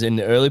is in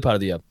the early part of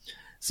the year.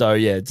 So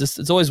yeah,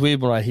 it's always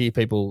weird when I hear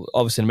people.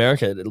 Obviously in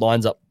America, it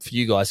lines up for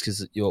you guys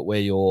because where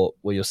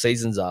your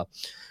seasons are.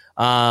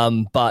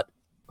 But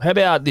how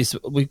about this?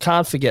 We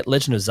can't forget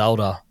Legend of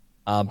Zelda.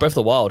 Breath of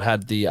the Wild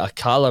had the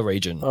Akala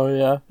region. Oh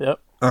yeah, yep.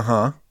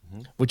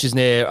 Which is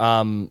near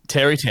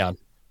Terrytown.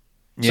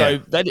 So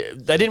they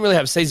didn't really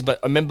have seasons, but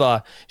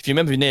if you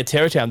remember near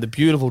Terrytown, the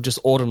beautiful just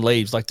autumn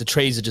leaves, the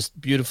trees are just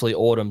beautifully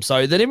autumn.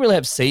 So they didn't really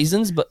have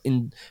seasons, but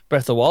in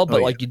Breath of the Wild,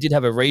 but you did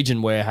have a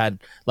region where it had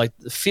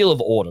the feel of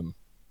autumn.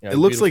 It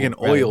looks like an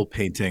oil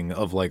painting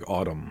of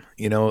autumn.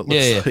 It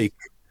looks like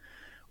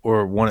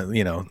or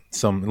one,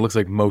 some, it looks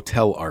like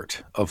motel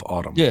art of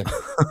autumn. Yeah.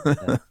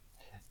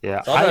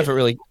 Yeah, So I don't know if it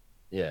really.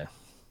 Yeah.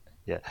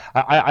 Yeah,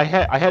 I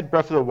had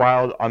Breath of the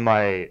Wild on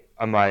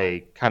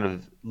my kind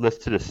of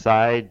list to the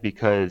side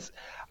because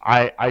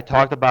I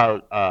talked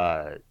about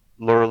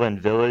Lurelin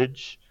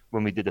Village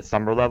when we did the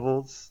summer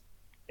levels,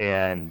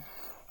 and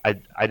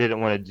I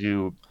didn't want to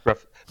do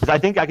Breath because I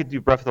think I could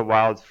do Breath of the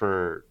Wild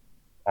for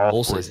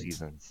all 4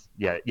 seasons.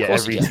 Yeah,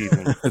 course every you can.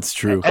 season. That's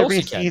true. Every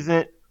you can.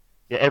 season,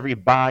 yeah, every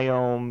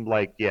biome,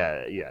 like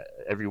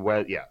every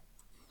weather, yeah.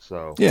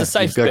 So Yeah, a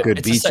safe you've got bet. good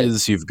It's a safe-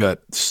 beaches. You've got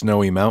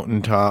snowy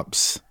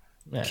mountaintops.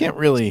 Yeah. Can't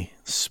really.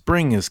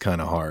 Spring is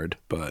kind of hard,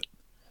 but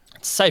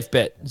Safe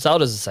bet.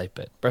 Zelda's a safe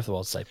bet. Breath of the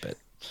Wild's a safe bet.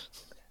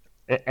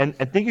 And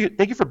thank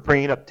you for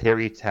bringing up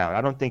Terrytown.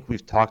 I don't think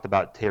we've talked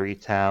about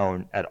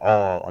Terrytown at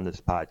all on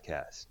this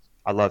podcast.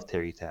 I love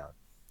Terrytown.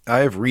 I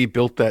have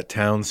rebuilt that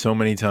town so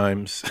many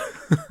times.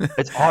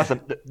 It's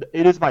awesome.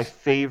 It is my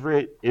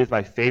favorite. It is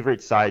my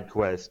favorite side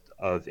quest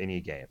of any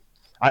game.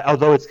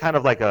 Although it's kind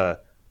of like a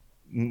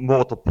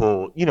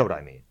multiple. You know what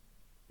I mean?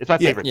 It's my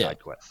favorite Yeah. side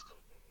quest.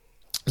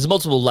 There's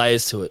multiple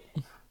layers to it.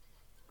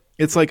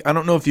 It's like, I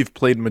don't know if you've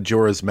played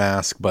Majora's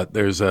Mask, but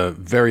there's a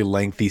very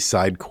lengthy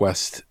side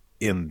quest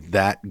in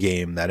that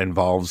game that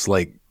involves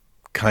like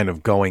kind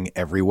of going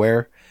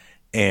everywhere,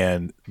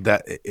 and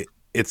that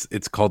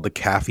it's called the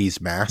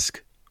Caffey's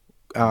Mask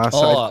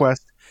side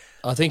quest.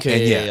 I think.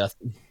 And Yeah.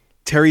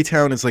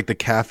 Terrytown is like the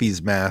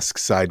Caffey's Mask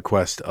side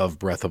quest of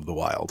Breath of the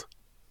Wild.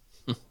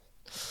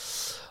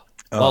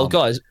 Well,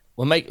 guys,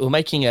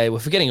 we're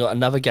forgetting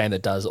another game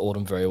that does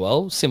autumn very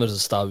well, similar to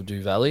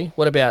Stardew Valley.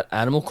 What about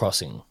Animal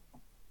Crossing?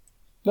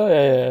 Oh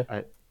yeah.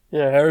 I-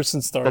 Yeah,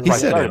 Harrison started. He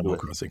That's said started Animal with.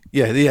 Crossing.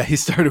 Yeah, he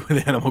started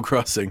with Animal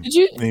Crossing. Did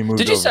you? And he moved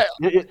Did you over. say?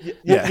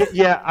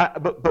 Yeah.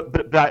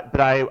 But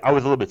I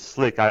was a little bit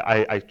slick.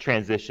 I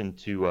transitioned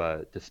to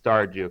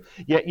Stardew.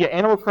 Yeah.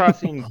 Animal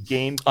Crossing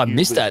GameCube. I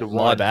missed was that. the My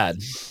one- bad.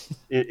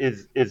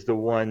 Is the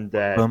one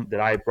that Bum,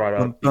 I brought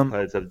up bum,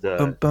 because of the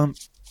Bum, bum,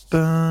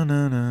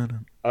 ba-na-na-na.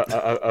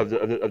 of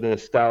the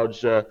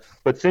nostalgia.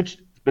 But since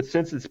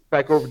it's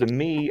back over to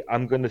me,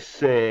 I'm gonna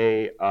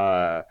say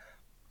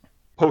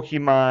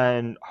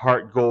Pokemon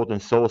Heart Gold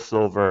and Soul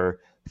Silver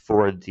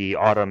for the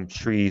autumn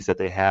trees that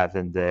they have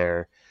in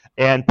there.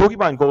 And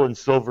Pokemon Gold and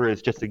Silver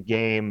is just a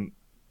game.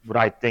 When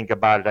I think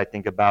about it, I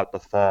think about the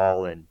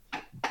fall and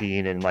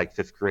being in like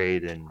 5th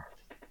grade and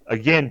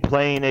again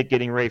playing it,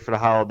 getting ready for the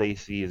holiday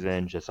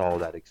season, just all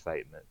that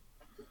excitement.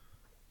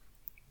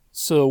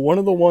 So one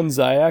of the ones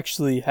I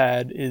actually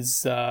had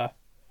is the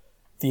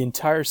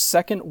entire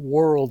second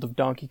world of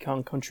Donkey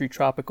Kong Country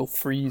Tropical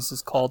Freeze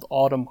is called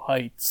Autumn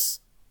Heights.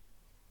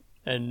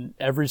 And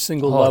every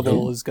single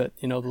level has got,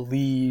 the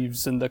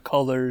leaves and the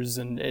colors,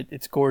 and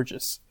it's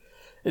gorgeous.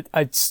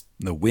 It's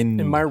The wind.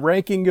 in my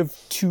ranking of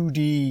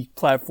 2D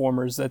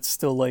platformers, that's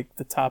still like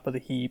the top of the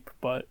heap,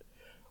 but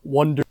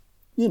Wonder,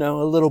 a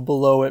little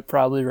below it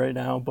probably right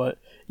now. But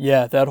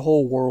yeah, that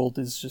whole world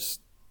is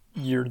just,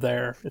 you're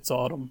there. It's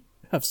autumn.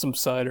 Have some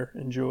cider.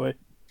 Enjoy.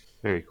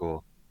 Very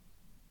cool.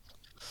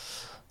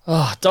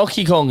 Oh,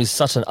 Donkey Kong is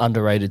such an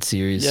underrated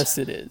series. Yes,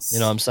 it is. You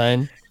know what I'm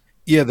saying?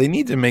 Yeah, they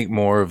need to make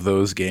more of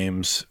those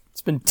games.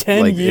 It's been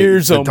 10 Like,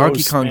 years the almost,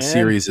 Donkey Kong man.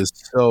 series is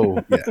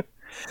so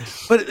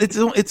but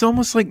it's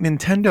almost like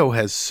Nintendo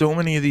has so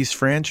many of these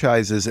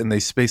franchises, and they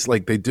space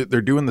like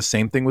they're doing the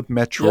same thing with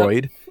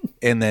Metroid,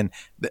 and then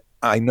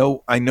I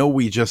know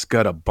we just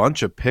got a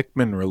bunch of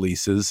Pikmin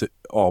releases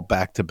all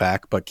back to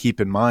back, but keep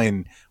in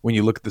mind when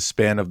you look at the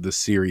span of the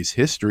series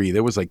history,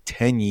 there was like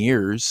 10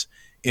 years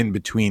in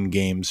between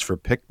games for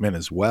Pikmin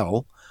as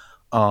well.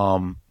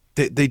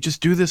 They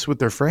just do this with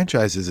their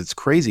franchises. It's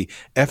crazy.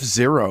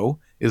 F-Zero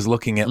is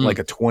looking at like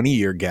a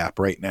 20-year gap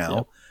right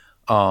now.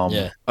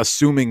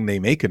 Assuming they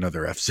make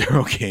another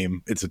F-Zero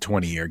game, it's a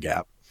 20-year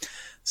gap.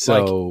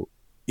 So,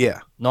 yeah.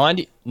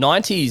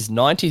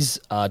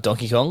 90s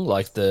Donkey Kong,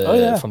 like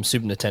from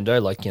Super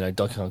Nintendo, like,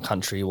 Donkey Kong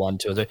Country 1,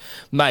 2, 3.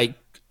 Mate,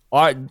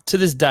 to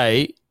this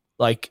day,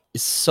 like,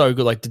 it's so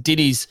good. Like, the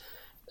Diddy's,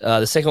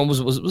 the second one was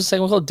the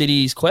second one called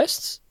Diddy's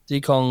Quest?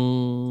 Diddy's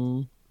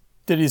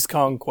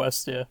Kong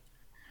Quest, yeah.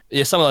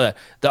 Yeah, something like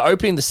that. The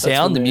opening, the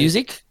sound, the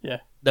music. Yeah.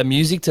 The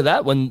music to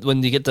that, when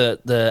you get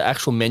the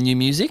actual menu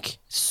music,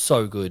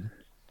 so good.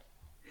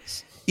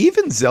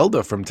 Even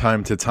Zelda from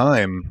time to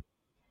time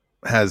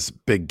has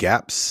big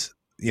gaps.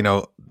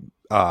 Ocarina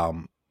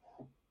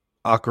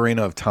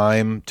of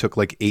Time took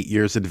like 8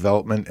 years of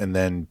development, and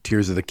then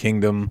Tears of the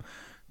Kingdom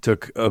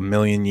took a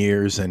million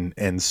years,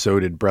 and so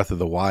did Breath of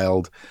the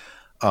Wild.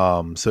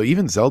 So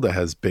even Zelda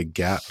has big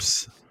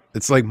gaps.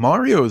 It's like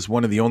Mario is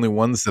one of the only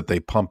ones that they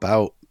pump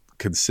out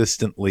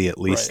consistently, at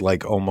least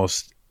like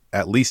almost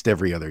at least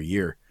every other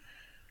year.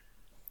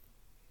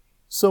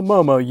 So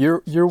Momo,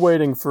 you're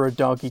waiting for a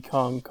Donkey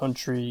Kong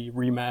Country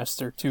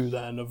remaster too,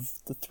 then, of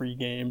the 3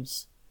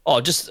 games.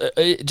 Oh, just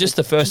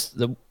the first,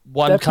 the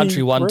one That'd country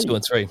be 1, great. 2,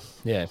 and 3.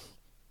 Yeah,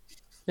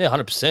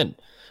 100%.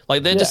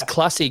 Like they're just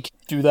classic.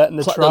 Do that in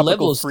the The Tropical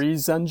levels-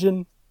 Freeze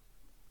engine.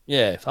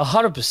 Yeah,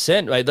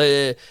 100%.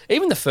 Right.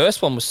 Even the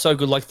first one was so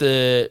good. Like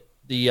the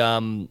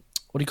the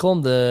what do you call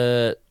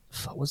them?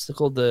 What's it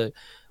called? The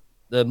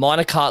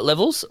minor cart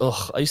levels.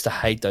 I used to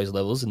hate those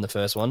levels in the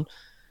first one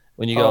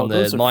when you go on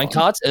the mine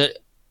carts. Yeah,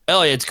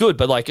 it's good,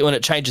 but like when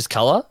it changes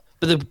color.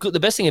 But the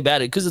best thing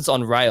about it, because it's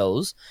on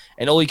rails,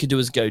 and all you can do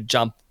is go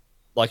jump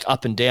like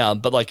up and down,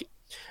 but like,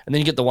 and then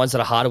you get the ones that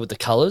are harder with the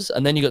colors,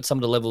 and then you got some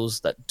of the levels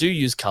that do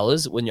use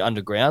colors when you're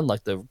underground,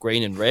 like the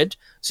green and red.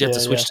 So you have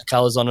to switch the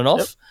colors on and off.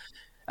 Yep.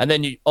 And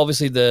then you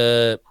obviously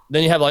then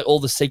you have like all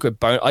the secret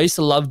bonus. I used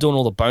to love doing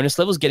all the bonus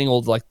levels, getting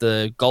all like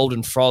the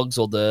golden frogs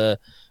or the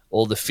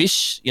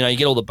fish. You know, you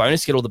get all the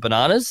bonus, you get all the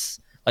bananas,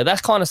 like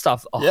that kind of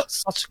stuff.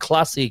 Such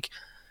classic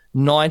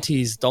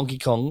 90s Donkey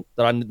Kong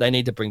that they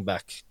need to bring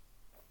back.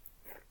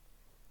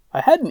 I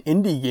had an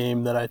indie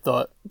game that I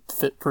thought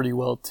fit pretty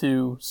well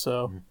too.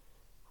 So,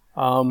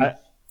 any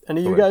of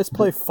you guys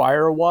play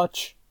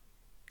Firewatch?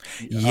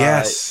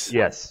 Yes.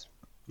 Yes.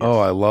 Oh,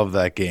 I love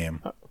that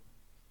game.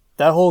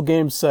 That whole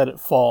game's set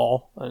at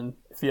fall, and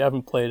if you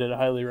haven't played it, I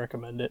highly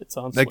recommend it. It's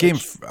on that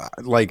Switch.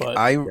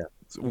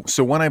 Game.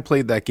 So when I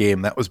played that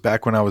game, that was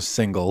back when I was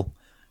single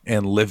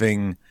and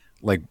living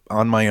like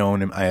on my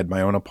own, and I had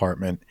my own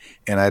apartment,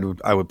 and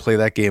I would play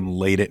that game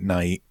late at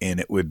night, and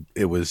it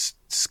was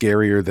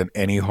scarier than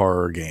any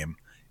horror game.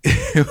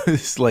 It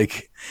was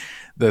like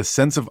the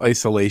sense of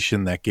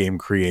isolation that game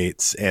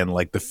creates, and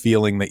like the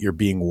feeling that you're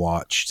being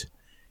watched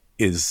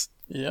is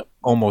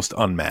almost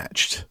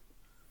unmatched.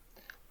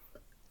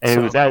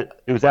 And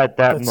it was at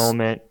that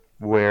moment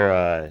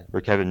where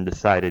Kevin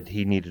decided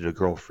he needed a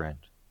girlfriend.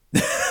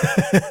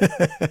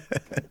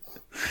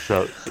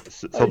 So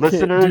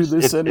listeners,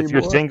 if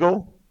you're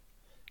single,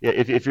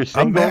 if you're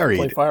single, I'm married.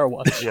 Play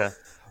Firewatch. Yeah.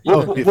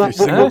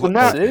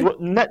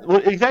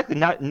 Exactly.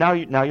 Now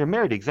you're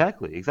married.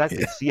 Exactly.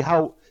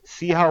 Yeah.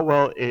 See how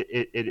well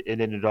it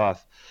ended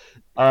off.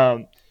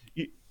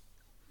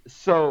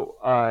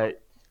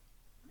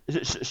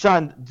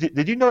 Sean,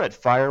 did you know that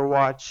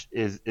Firewatch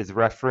is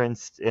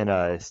referenced in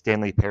a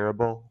Stanley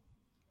Parable?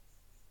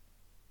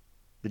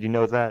 Did you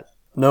know that?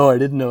 No, I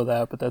didn't know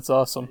that, but that's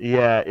awesome.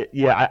 Yeah.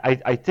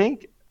 I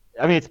think.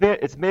 I mean,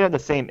 it's made on the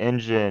same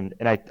engine,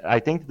 and I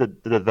think the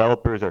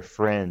developers are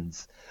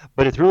friends.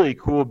 But it's really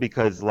cool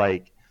because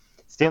like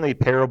Stanley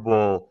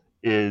Parable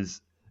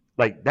is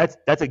like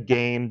that's a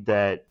game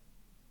that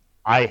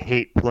I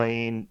hate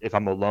playing if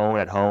I'm alone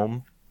at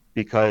home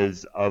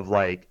because of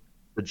the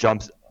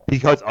jump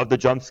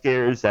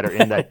scares that are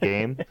in that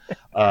game.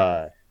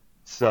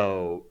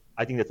 So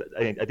I think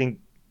I think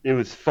it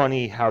was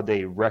funny how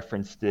they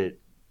referenced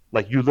it.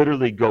 Like you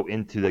literally go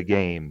into the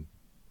game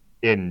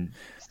in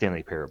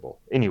Stanley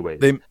Parable. Anyway,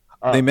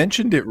 they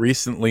mentioned it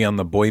recently on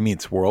the Boy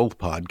Meets World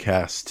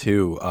podcast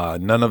too.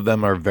 None of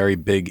them are very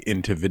big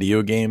into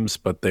video games,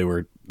 but they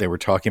were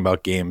talking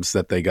about games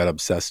that they got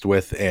obsessed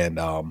with. And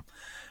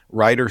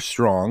Ryder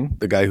Strong,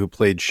 the guy who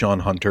played Sean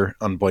Hunter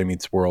on Boy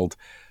Meets World,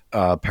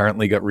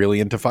 apparently got really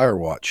into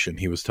Firewatch, and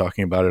he was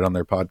talking about it on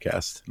their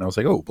podcast. And I was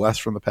like, oh,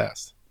 blast from the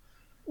past.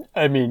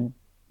 I mean,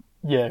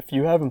 yeah, if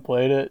you haven't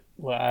played it,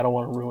 well, I don't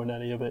want to ruin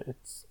any of it.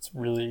 It's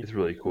really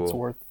cool. It's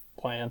worth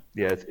playing.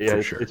 Yeah,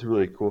 it's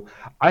really cool.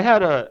 I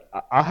had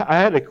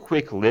a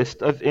quick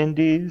list of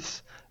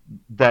indies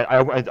that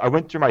I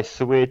went through my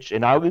Switch,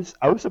 and I was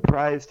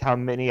surprised how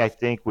many I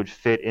think would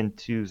fit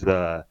into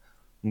the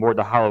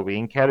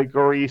Halloween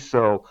category.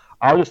 So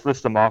I'll just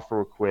list them off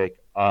real quick.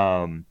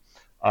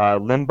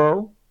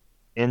 Limbo,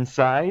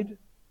 Inside,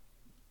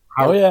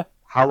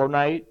 Hollow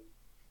Knight,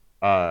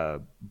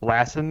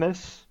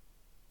 Blasphemous,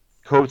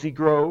 Cozy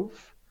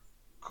Grove,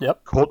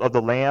 Cult of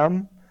the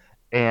Lamb,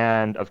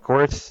 and of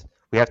course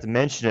we have to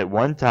mention it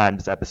one time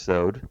this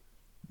episode,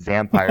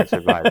 Vampire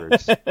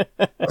Survivors.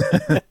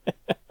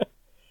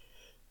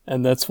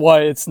 And that's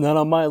why it's not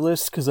on my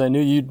list, because I knew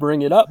you'd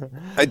bring it up.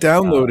 I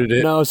downloaded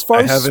it. Now, as far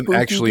I as haven't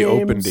actually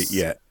games, opened it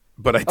yet,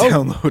 but I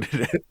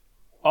downloaded it.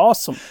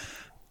 Awesome.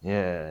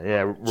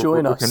 Yeah.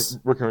 Join us.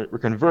 We're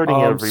converting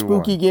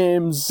everyone. Spooky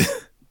games.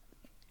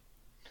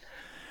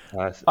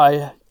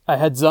 I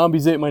had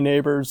Zombies Ate My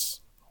Neighbors,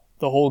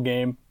 the whole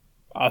game,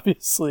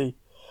 obviously,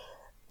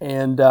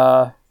 and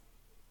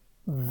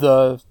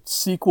the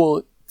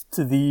sequel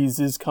to these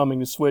is coming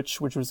to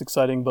Switch, which was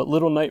exciting. But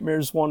Little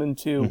Nightmares 1 and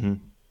 2,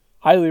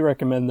 highly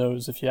recommend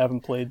those if you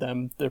haven't played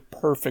them. They're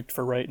perfect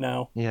for right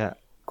now. Yeah,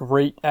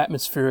 great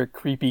atmospheric,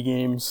 creepy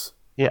games.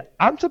 Yeah,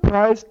 I'm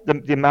surprised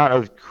the amount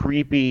of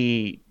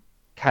creepy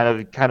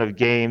kind of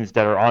games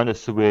that are on the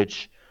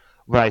Switch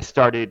when I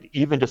started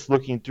even just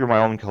looking through my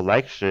own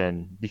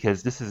collection,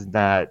 because this is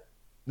not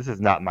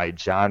my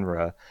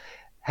genre.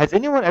 Has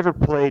anyone ever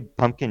played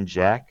Pumpkin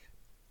Jack?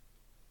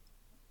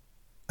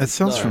 That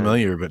sounds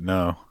familiar, but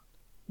no.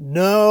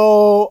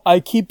 No, I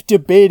keep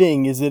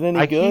debating. Is it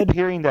any good? I keep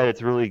hearing that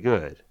it's really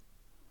good,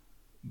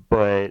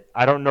 but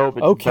I don't know if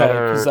it's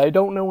better. Okay, because I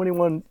don't know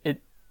anyone.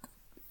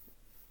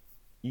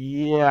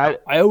 Yeah,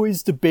 I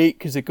always debate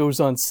because it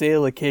goes on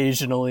sale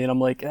occasionally, and I'm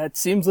like, that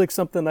seems like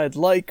something I'd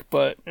like,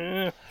 but.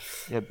 Yeah,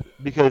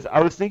 because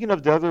I was thinking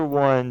of the other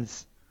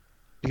ones,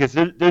 because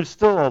there's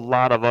still a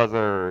lot of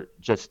other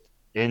just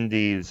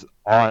indies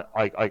on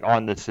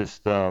on the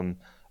system.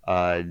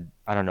 I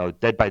don't know,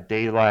 Dead by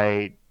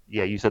Daylight.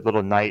 Yeah, you said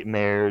Little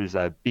Nightmares,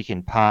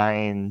 Beacon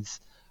Pines.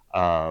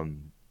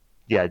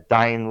 Yeah,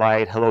 Dying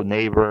Light, Hello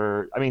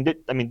Neighbor.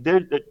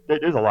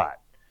 There's a lot.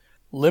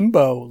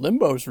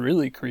 Limbo's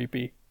really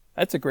creepy.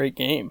 That's a great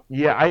game.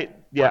 I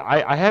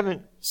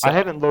haven't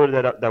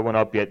loaded that one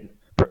up yet.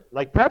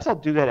 Like perhaps I'll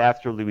do that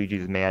after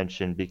Luigi's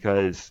Mansion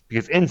because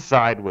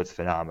Inside was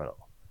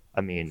phenomenal.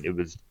 I mean, it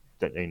was.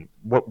 I mean,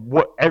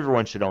 what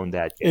everyone should own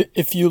that game.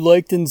 If you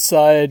liked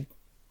Inside,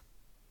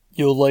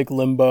 you'll like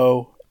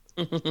Limbo.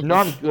 No,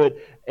 I'm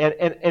good.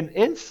 And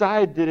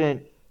Inside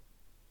didn't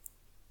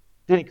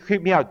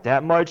creep me out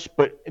that much,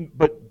 but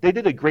they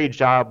did a great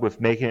job with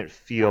making it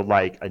feel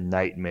like a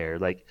nightmare.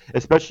 Like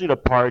especially the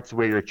parts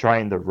where you're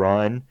trying to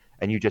run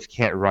and you just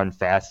can't run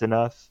fast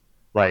enough.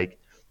 Like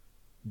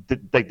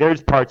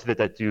there's parts of it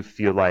that do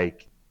feel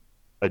like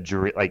a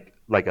dream,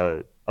 like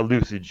a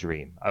lucid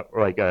dream,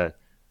 or like a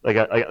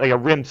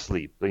REM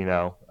sleep.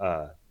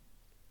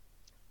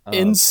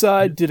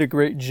 Inside did a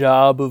great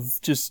job of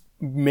just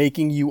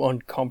making you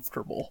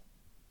uncomfortable.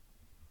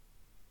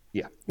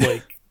 Yeah.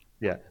 Like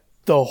Yeah.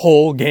 the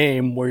whole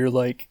game where you're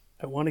like,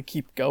 I want to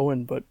keep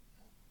going, but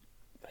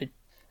I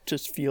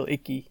just feel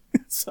icky.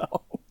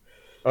 So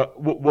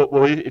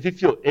Well, if you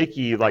feel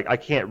icky, like I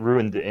can't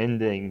ruin the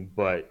ending,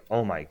 but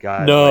oh my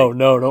god! no,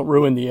 don't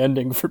ruin the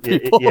ending for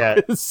people. Yeah.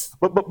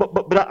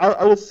 But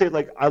I will say,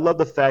 like, I love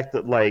the fact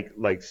that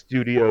like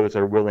studios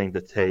are willing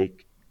to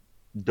take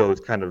those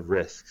kind of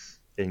risks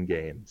in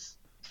games.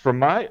 For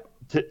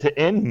to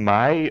end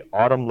my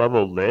autumn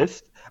level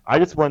list, I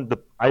just wanted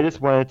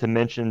to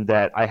mention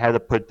that I had to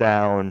put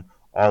down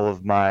all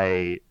of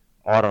my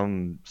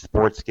autumn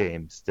sports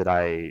games that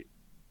I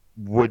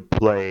would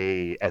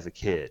play as a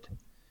kid.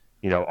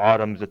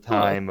 Autumn's a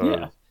time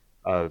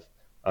of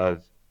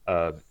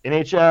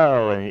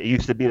NHL, and it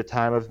used to be the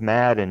time of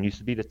Madden, used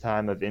to be the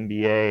time of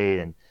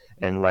NBA,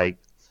 and like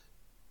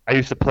I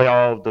used to play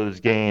all of those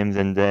games.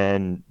 And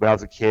then when I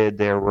was a kid,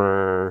 there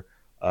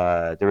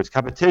was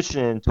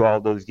competition to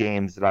all those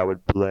games that I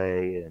would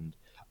play, and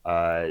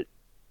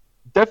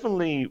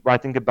definitely when I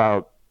think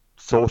about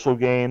social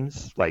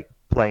games like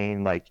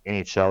playing like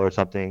NHL or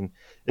something,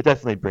 it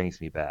definitely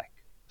brings me back.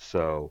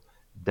 So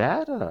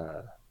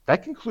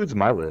that concludes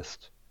my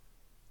list.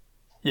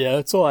 Yeah,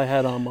 that's all I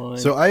had on mine.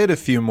 So I had a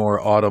few more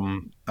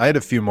autumn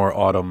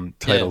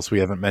titles we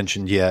haven't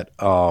mentioned yet.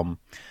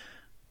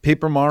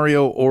 Paper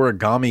Mario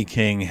Origami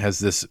King has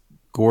this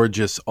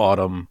gorgeous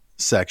autumn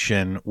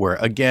section where,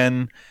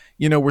 again,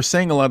 we're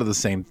saying a lot of the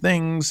same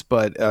things,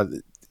 but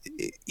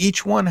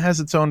each one has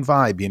its own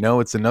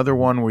vibe. It's another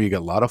one where you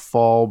get a lot of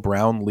fall,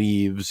 brown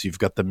leaves. You've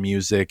got the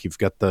music, you've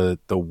got the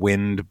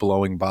wind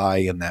blowing by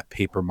in that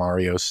Paper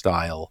Mario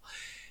style.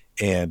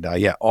 And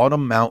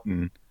Autumn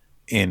Mountain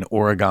in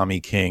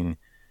Origami King,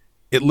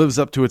 it lives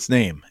up to its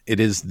name. It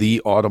is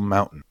the Autumn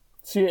Mountain.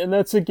 See, and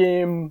that's a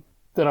game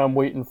that I'm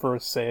waiting for a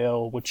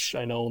sale, which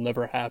I know will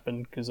never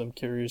happen because I'm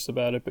curious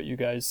about it, but you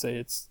guys say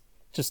it's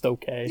just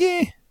okay.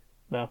 Yeah.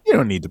 No. You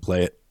don't need to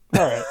play it.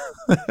 All right.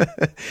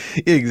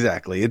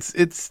 Exactly.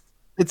 It's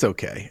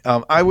okay.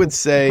 I would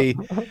say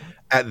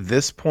at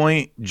this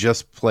point,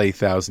 just play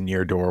Thousand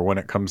Year Door when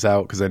it comes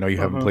out, because I know you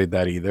haven't played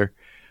that either.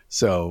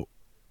 So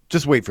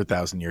just wait for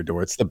Thousand Year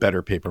Door. It's the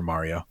better Paper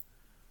Mario.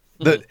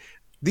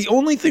 The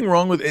only thing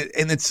wrong with it,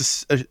 and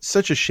it's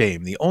such a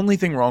shame, the only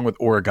thing wrong with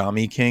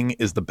Origami King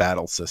is the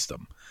battle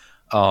system.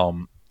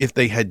 If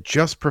they had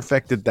just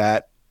perfected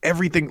that,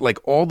 everything, like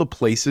all the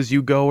places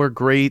you go are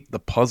great, the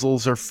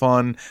puzzles are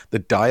fun, the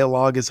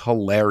dialogue is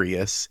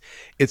hilarious.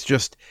 It's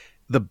just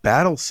the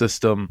battle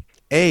system,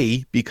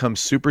 A, becomes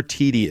super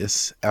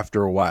tedious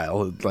after a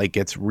while. Like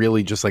it's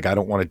really just like, I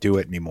don't want to do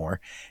it anymore.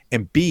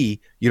 And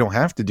B, you don't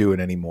have to do it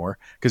anymore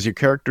because your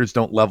characters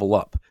don't level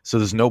up. So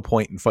there's no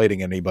point in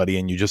fighting anybody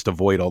and you just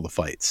avoid all the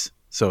fights.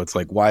 So it's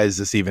like, why is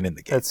this even in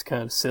the game? That's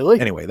kind of silly.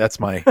 Anyway, that's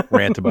my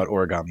rant about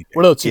Origami King.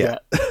 What else you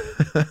got?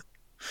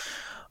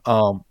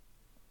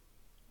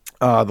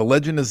 The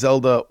Legend of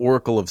Zelda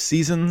Oracle of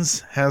Seasons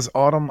has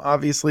autumn,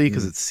 obviously,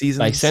 because it's seasons.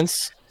 Makes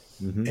sense.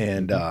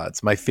 And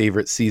it's my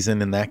favorite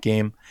season in that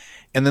game.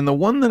 And then the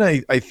one that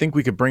I think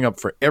we could bring up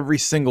for every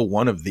single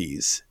one of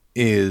these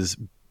is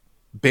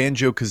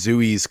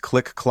Banjo-Kazooie's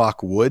Click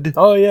Clock Wood.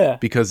 Oh, yeah.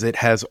 Because it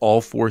has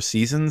all 4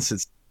 seasons.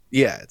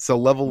 It's a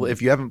level,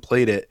 if you haven't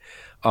played it,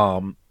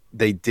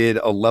 they did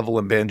a level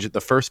in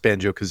the first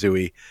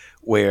Banjo-Kazooie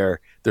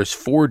where there's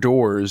 4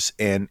 doors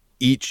and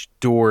each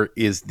door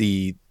is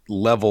the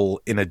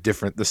level in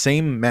the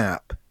same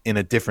map in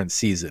a different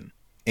season.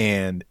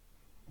 And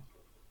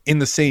in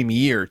the same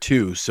year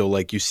too, so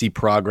like you see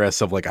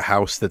progress of like a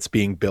house that's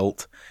being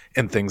built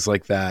and things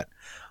like that.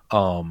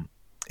 And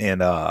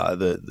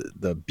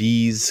the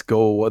bees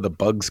the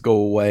bugs go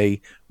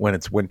away when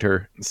it's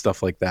winter and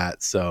stuff like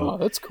that. So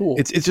that's cool.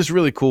 It's just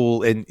really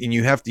cool, and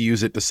you have to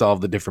use it to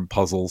solve the different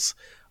puzzles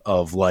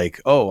of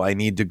like, oh, I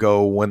need to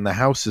go when the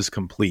house is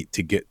complete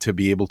to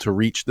be able to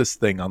reach this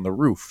thing on the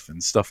roof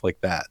and stuff like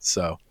that.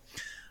 So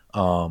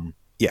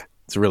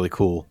it's a really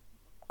cool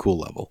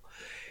level.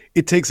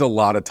 It takes a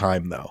lot of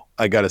time, though.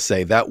 I gotta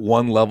say that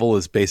one level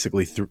is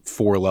basically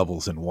 4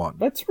 levels in one.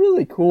 That's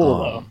really cool,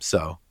 though.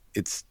 So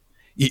it's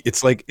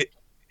like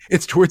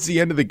it's towards the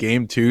end of the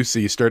game too. So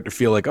you start to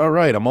feel like, all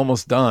right, I'm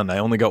almost done. I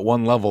only got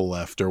 1 level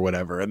left or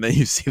whatever, and then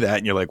you see that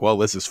and you're like, well,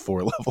 this is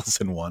 4 levels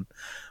in one,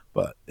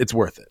 but it's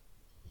worth it.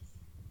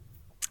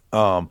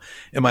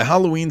 In my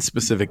Halloween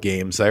specific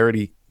games, I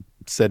already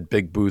said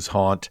Big Boo's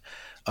Haunt.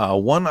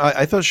 One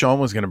I thought Sean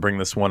was going to bring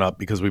this one up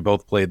because we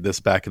both played this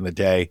back in the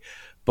day,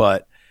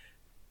 but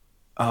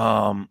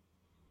only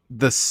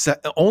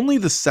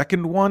the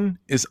second one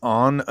is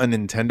on a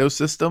Nintendo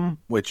system,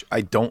 which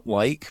I don't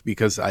like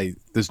because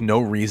there's no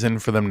reason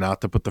for them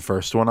not to put the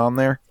first one on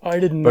there. I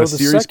didn't But know a the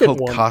series second called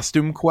one.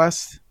 Costume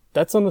Quest.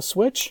 That's on the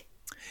Switch?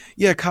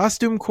 Yeah,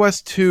 Costume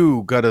Quest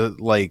 2 got a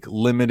like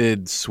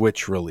limited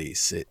Switch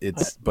release.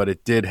 But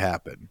it did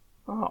happen.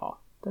 Oh,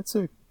 that's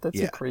a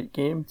great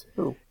game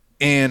too.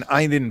 And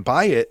I didn't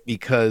buy it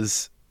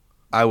because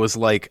I was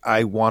like,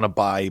 I want to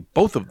buy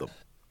both of them.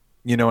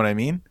 You know what I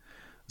mean?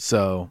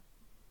 So,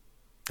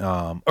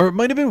 or it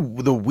might have been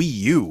the Wii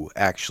U,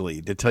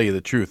 actually, to tell you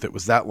the truth. It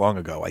was that long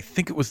ago. I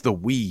think it was the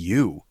Wii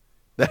U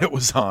that it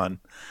was on.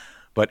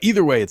 But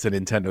either way, it's a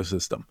Nintendo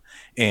system.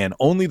 And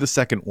only the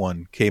second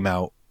one came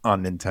out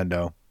on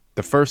Nintendo.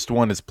 The first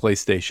one is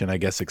PlayStation, I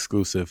guess,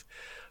 exclusive.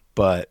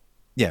 But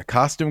yeah,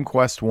 Costume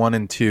Quest 1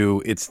 and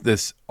 2, it's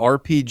this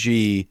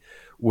RPG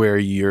where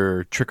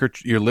your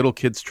little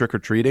kids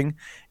trick-or-treating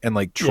and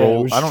like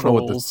troll. I don't know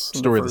what the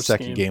story of the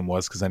second game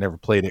was because I never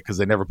played it because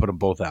they never put them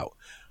both out.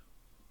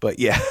 But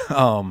yeah,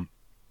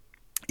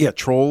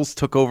 trolls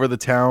took over the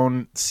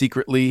town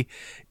secretly,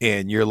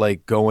 and you're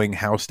like going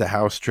house to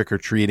house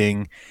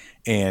trick-or-treating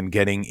and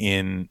getting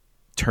in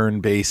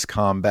turn-based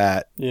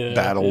combat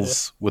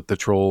battles with the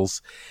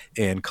trolls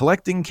and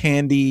collecting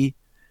candy.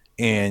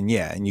 And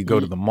you go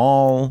to the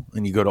mall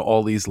and you go to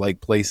all these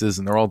like places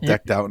and they're all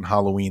decked out in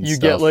Halloween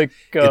stuff. You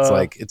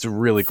get it's a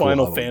really cool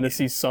Final Halloween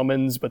Fantasy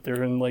summons, but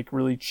they're in like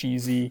really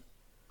cheesy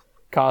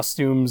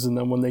costumes, and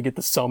then when they get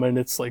the summon,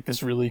 it's like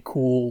this really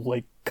cool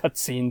like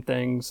cutscene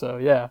thing. So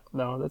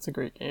that's a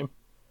great game.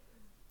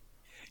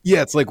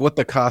 Yeah, it's like what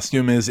the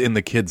costume is in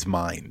the kid's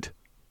mind.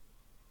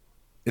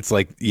 It's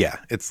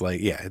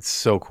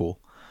so cool.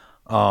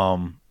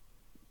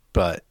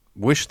 But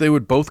wish they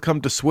would both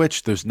come to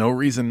Switch. There's no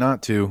reason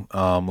not to.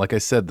 Like I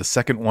said, the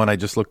second one, I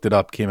just looked it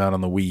up, came out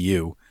on the Wii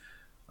U,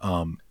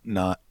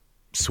 not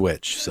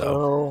Switch.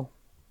 So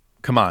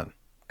come on,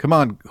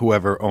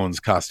 whoever owns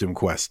Costume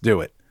Quest,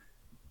 do it.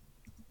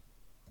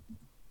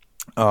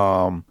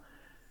 And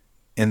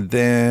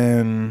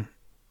then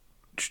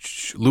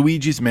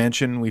Luigi's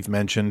Mansion, we've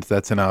mentioned.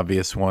 That's an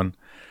obvious one.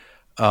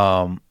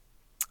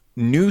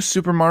 New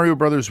Super Mario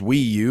Brothers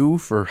Wii U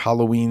for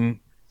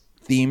Halloween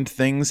themed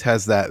things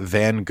has that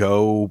Van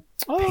Gogh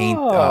paint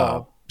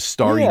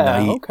Starry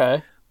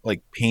Night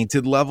like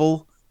painted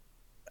level.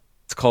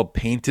 It's called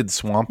Painted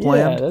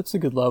Swampland. Yeah, that's a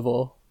good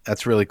level.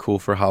 That's really cool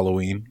for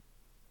Halloween.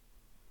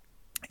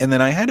 And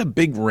then I had a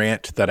big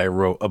rant that I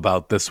wrote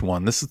about this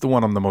one. This is the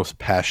one I'm the most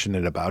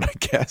passionate about, I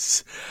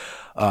guess.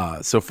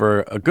 So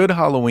for a good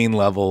Halloween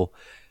level,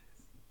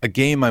 a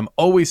game I'm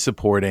always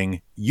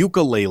supporting,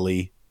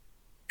 Yooka-Laylee.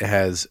 It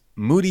has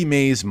Moody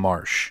Maze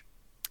Marsh.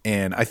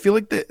 And I feel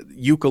like the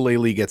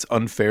Yooka-Laylee gets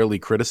unfairly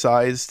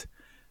criticized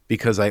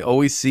because I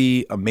always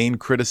see a main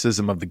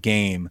criticism of the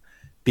game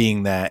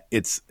being that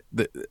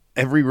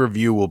every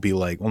review will be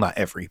like, well, not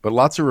every, but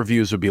lots of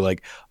reviews would be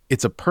like,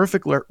 it's a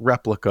perfect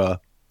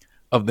replica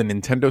of the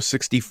Nintendo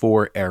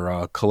 64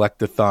 era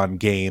collectathon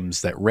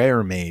games that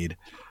Rare made,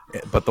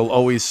 but they'll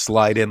always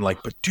slide in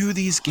like, but do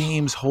these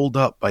games hold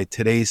up by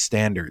today's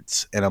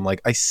standards? And I'm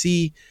like, I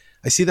see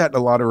that in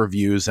a lot of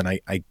reviews, and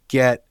I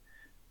get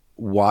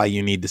why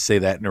you need to say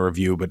that in a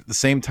review, but at the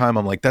same time,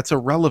 I'm like, that's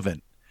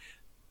irrelevant.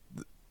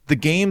 The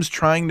game's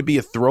trying to be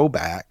a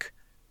throwback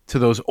to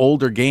those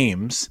older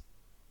games,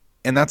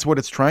 and that's what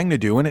it's trying to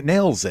do, and it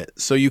nails it.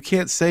 So you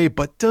can't say,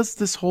 but does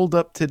this hold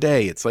up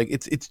today? It's like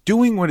it's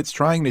doing what it's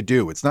trying to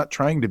do. It's not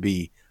trying to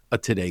be a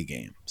today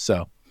game.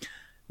 So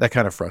that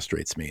kind of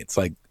frustrates me. It's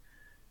like,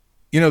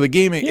 the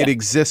game, it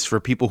exists for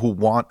people who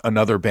want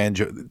another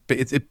Banjo.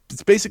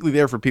 It's basically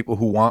there for people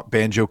who want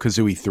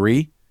Banjo-Kazooie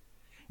 3.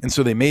 And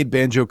so they made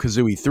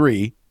Banjo-Kazooie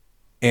 3,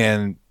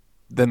 and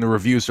then the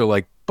reviews are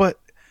like, but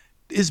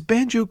is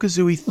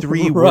Banjo-Kazooie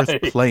 3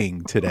 worth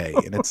playing today?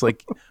 And it's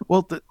like,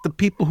 well, the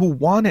people who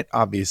want it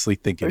obviously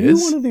think it is.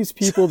 Are you one of these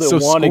people that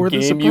want a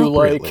game you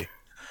like?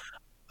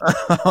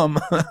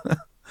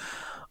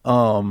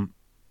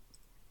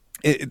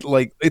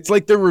 It's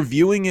like they're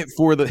reviewing it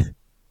for the...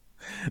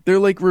 They're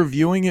like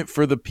reviewing it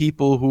for the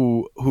people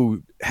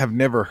who have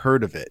never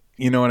heard of it.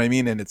 You know what I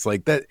mean? And it's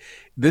like that.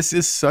 This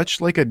is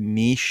such like a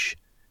niche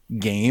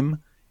game.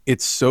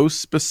 It's so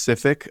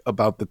specific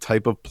about the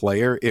type of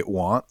player it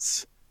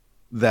wants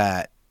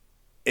that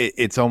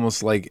it's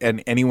almost like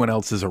anyone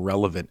else is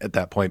irrelevant at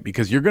that point,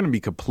 because you're going to be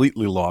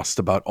completely lost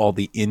about all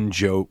the in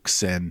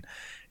jokes and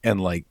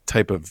like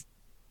type of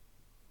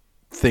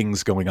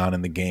things going on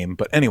in the game.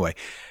 But anyway,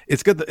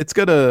 it's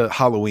got a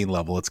Halloween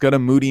level. It's got a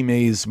Moody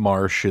Maze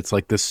Marsh. It's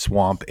like this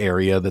swamp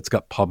area that's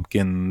got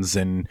pumpkins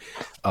and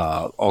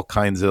all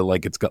kinds of,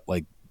 like, it's got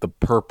like the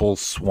purple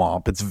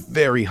swamp. It's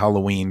very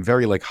Halloween,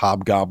 very like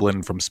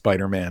Hobgoblin from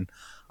Spider-Man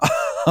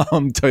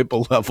type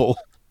of level.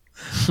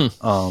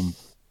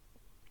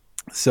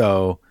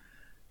 So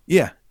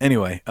yeah,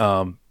 anyway,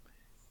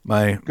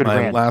 my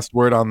last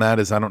word on that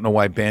is I don't know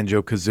why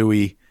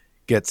Banjo-Kazooie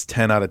gets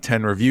 10 out of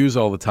 10 reviews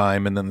all the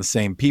time, and then the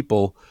same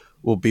people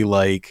will be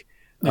like,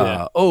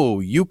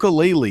 oh,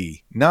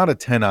 Yooka-Laylee, not a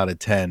 10 out of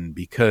 10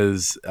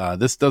 because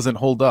this doesn't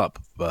hold up,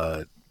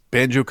 but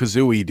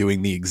Banjo-Kazooie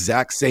doing the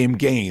exact same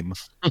game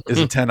is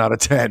a 10 out of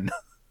 10.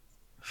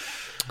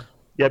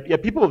 Yeah,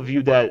 people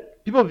view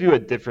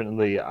it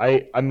differently. We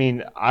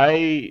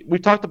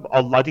talked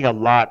I think a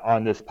lot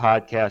on this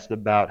podcast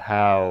about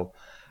how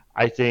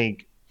I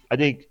think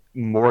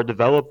more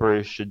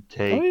developers should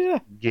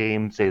take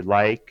games that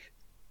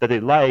they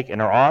like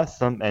and are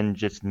awesome and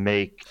just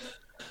make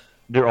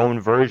their own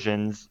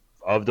versions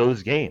of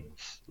those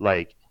games.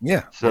 Like,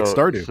 yeah, so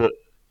Stardew.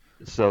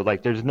 So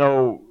like, there's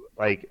no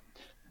like,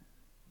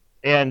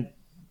 and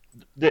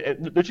there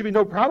should be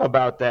no problem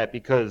about that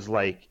because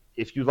like,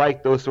 if you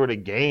like those sort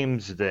of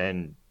games,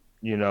 then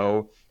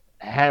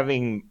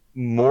having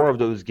more of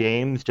those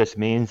games just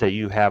means that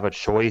you have a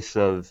choice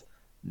of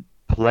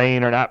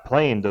playing or not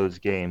playing those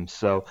games.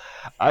 So,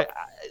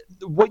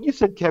 what you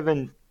said,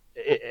 Kevin,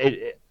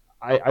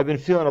 I've been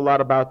feeling a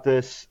lot about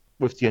this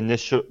with the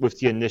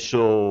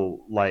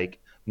initial like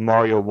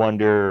Mario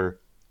Wonder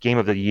Game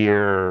of the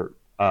Year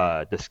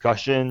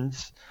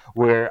discussions,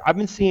 where I've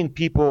been seeing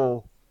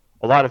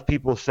a lot of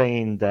people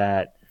saying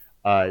that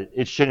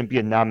it shouldn't be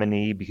a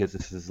nominee because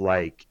this is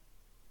like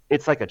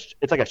it's like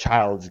a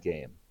child's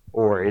game,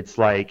 or it's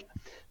a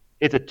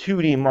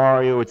 2D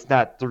Mario. It's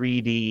not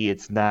 3D.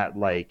 It's not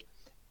like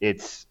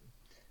it's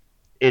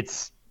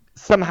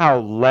somehow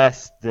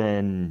less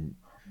than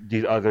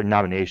these other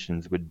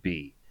nominations would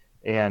be.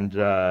 And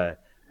I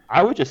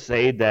would just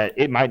say that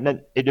it might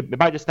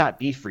just not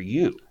be for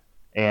you,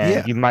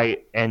 and you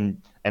might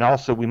and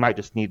also we might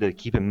just need to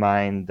keep in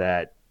mind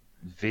that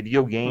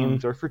video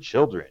games are for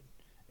children.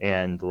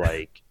 And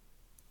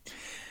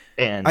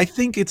I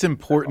think it's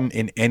important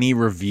in any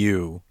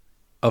review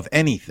of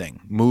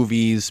anything,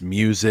 movies,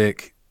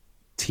 music,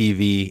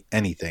 TV,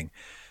 anything,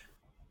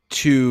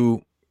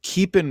 to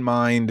keep in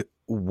mind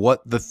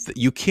what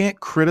you can't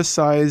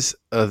criticize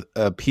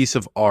a piece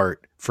of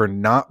art for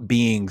not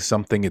being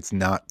something it's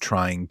not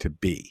trying to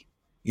be.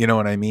 You know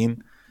what I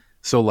mean?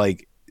 So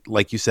like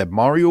you said,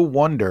 Mario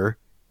Wonder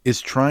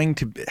is trying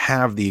to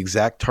have the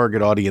exact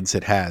target audience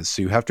it has.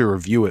 So you have to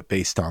review it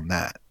based on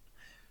that.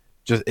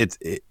 Just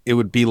it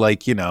would be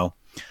like, I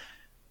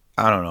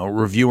don't know,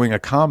 reviewing a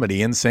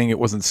comedy and saying it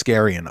wasn't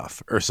scary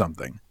enough or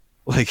something.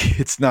 Like,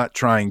 it's not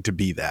trying to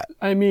be that.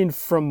 I mean,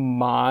 from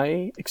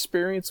my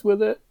experience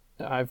with it,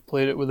 I've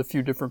played it with a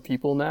few different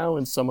people now,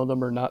 and some of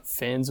them are not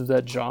fans of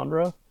that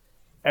genre.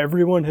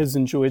 Everyone has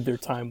enjoyed their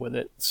time with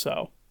it,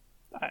 so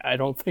I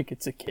don't think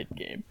it's a kid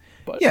game.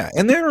 But yeah,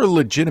 and there are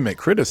legitimate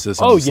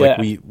criticisms. Oh, yeah.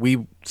 Like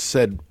we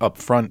said up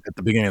front at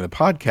the beginning of the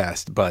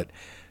podcast, but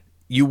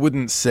you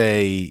wouldn't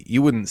say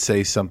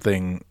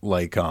something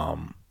like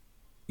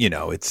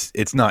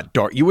it's not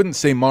dark. You wouldn't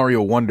say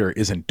Mario Wonder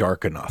isn't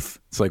dark enough.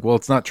 It's like, well,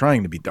 it's not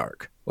trying to be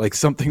dark. Like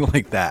something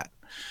like that.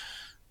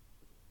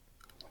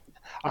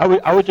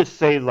 I would just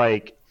say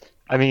like,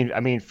 I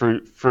mean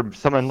for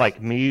someone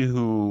like me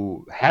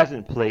who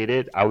hasn't played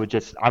it,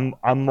 I'm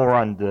more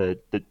on the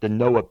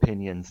no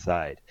opinion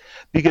side,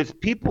 because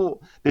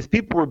people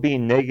were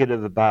being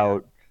negative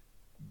about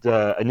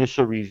the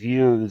initial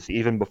reviews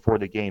even before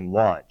the game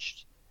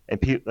launched, and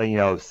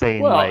people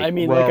saying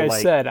I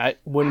said,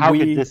 how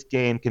could this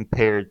game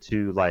compare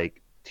to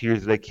like Tears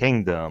of the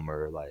Kingdom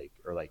or like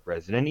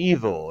Resident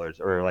Evil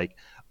or like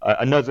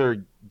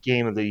another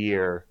game of the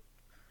year.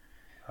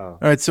 All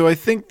right, so I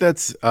think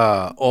that's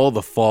all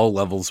the fall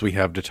levels we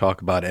have to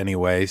talk about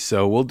anyway.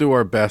 So we'll do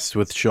our best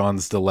with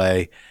Sean's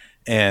delay,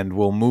 and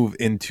we'll move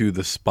into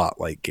the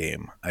Spotlight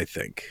game, I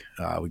think.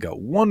 We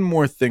got one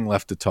more thing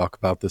left to talk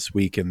about this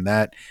week, and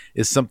that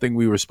is something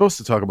we were supposed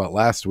to talk about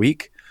last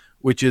week,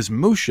 which is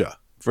Musha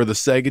for the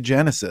Sega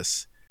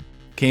Genesis.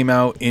 Came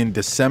out in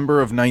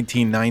December of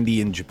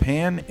 1990 in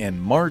Japan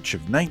and March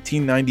of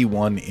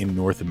 1991 in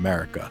North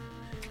America.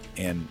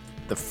 And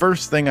the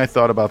first thing I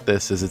thought about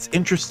this is it's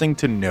interesting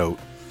to note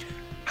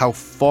how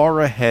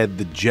far ahead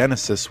the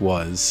Genesis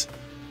was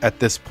at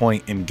this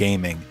point in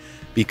gaming,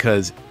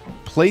 because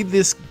played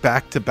this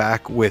back to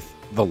back with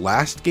the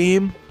last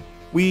game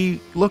we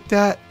looked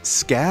at,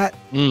 Scat,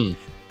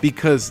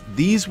 because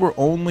these were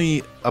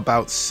only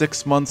about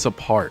 6 months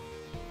apart.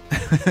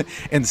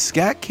 And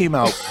Scat came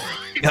out,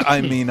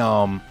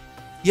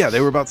 they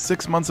were about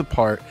 6 months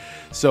apart.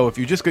 So if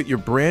you just got your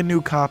brand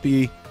new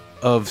copy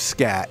of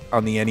Scat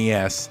on the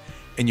NES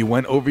and you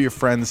went over your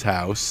friend's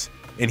house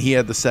and he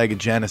had the Sega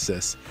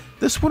Genesis,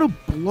 this would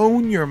have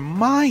blown your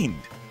mind.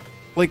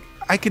 Like,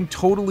 I can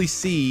totally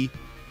see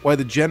why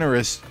the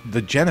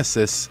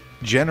Genesis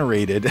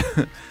generated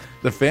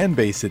the fan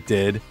base it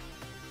did,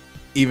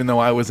 even though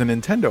I was a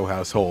Nintendo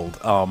household.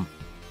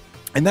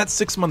 And that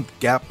 6-month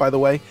gap, by the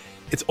way,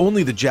 it's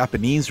only the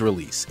Japanese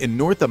release. In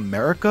North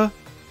America,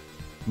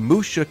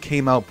 Musha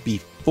came out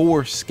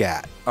before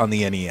Scat on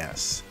the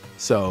NES.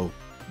 So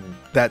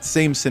that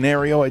same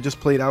scenario I just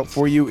played out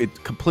for you, it's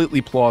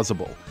completely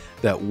plausible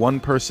that one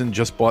person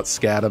just bought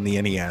Scat on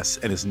the NES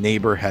and his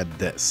neighbor had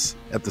this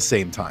at the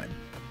same time.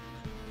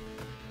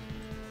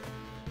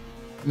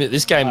 I mean,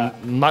 this game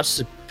much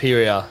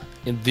superior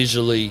in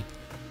visually,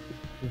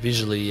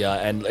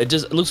 and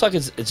it looks like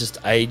it's just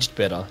aged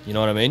better. You know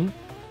what I mean?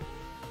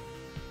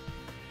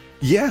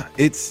 Yeah,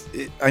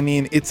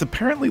 it's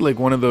apparently like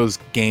one of those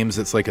games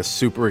that's like a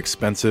super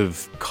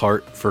expensive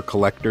cart for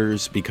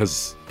collectors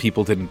because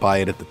people didn't buy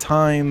it at the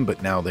time,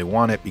 but now they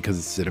want it because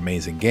it's an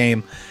amazing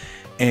game.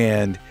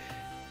 And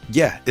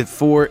yeah,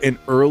 for an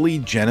early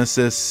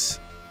Genesis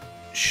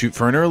shoot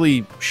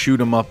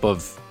 'em up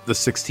of the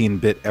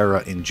 16-bit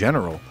era in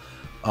general,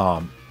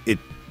 it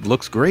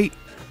looks great.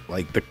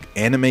 Like the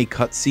anime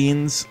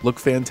cutscenes look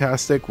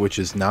fantastic, which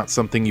is not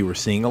something you were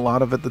seeing a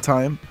lot of at the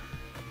time.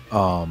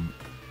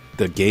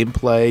 The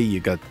gameplay, you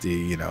got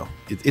the,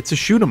 it's a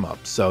shoot 'em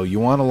up, so you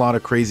want a lot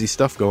of crazy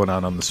stuff going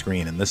on the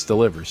screen, and this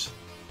delivers.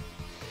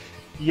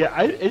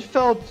 Yeah, it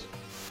felt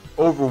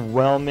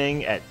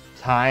overwhelming at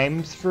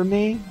times for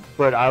me,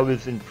 but I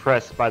was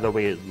impressed by the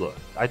way it looked.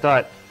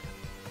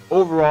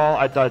 Overall,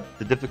 I thought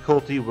the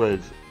difficulty was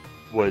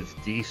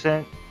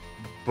decent,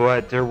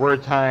 but there were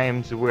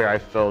times where I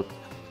felt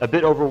a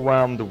bit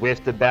overwhelmed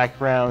with the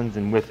backgrounds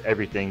and with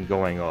everything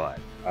going on.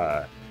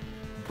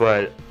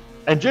 But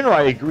in general,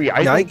 I agree.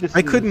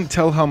 I couldn't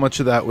tell how much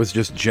of that was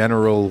just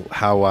general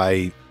how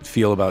I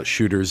feel about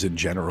shooters in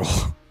general.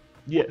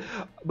 Yeah,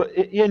 but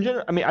in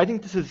general, I mean, I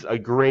think this is a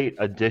great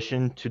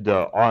addition to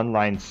the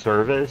online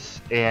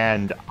service,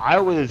 and I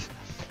was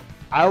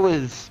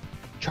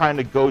trying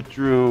to go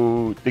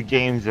through the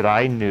games that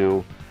I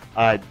knew.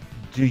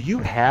 Do you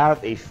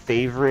have a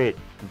favorite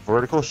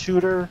vertical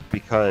shooter?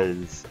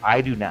 Because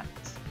I do not.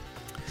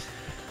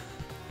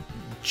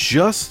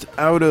 Just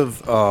out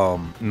of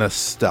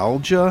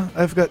nostalgia,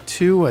 I've got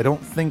two. I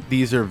don't think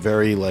these are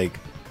very like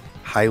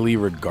highly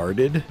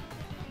regarded,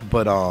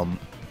 but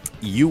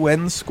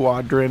UN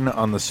Squadron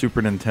on the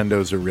Super Nintendo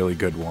is a really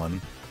good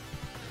one.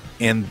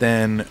 And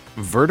then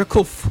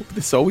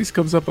this always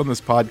comes up on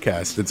this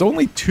podcast. It's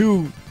only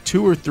two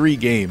or three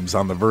games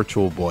on the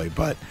Virtual Boy,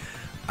 but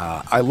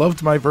I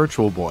loved my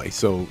Virtual Boy,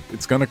 so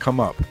it's gonna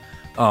come up.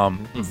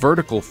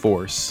 Vertical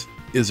Force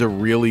is a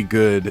really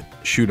good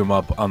shoot 'em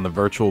up on the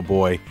Virtual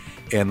Boy,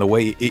 and the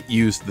way it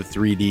used the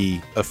 3D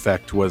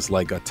effect was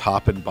like a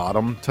top and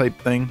bottom type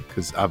thing,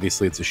 because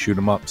obviously it's a shoot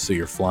 'em up, so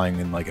you're flying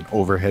in like an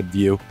overhead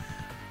view.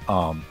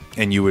 And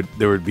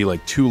there would be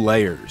like two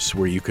layers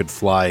where you could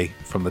fly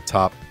from the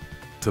top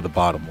to the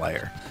bottom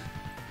layer,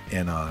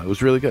 and it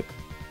was really good.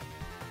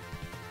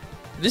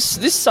 This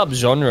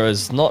subgenre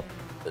is not.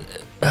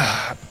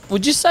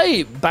 Would you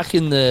say back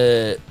in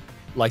the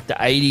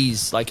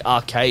 80s, like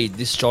arcade,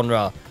 this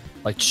genre,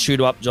 like shoot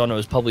 'em up genre,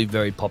 was probably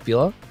very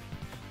popular,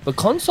 but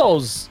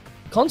consoles,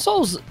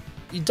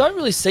 you don't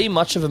really see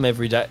much of them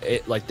every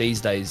day. Like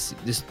these days,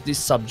 this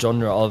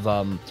subgenre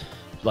of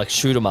like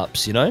shoot 'em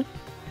ups, you know.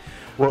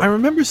 Well, I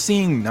remember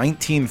seeing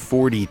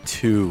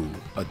 1942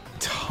 a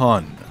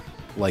ton,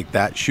 like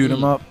that shoot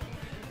 'em up.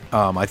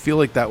 I feel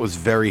like that was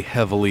very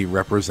heavily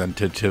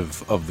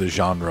representative of the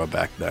genre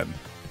back then.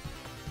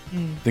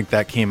 I think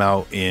that came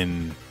out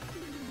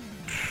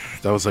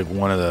that was like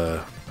one of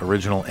the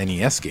original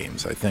NES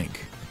games, I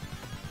think.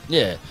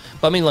 Yeah,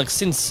 but I mean,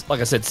 since the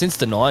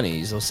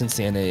 90s or since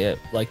the NES,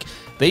 like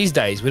these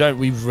days,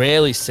 we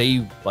rarely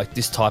see like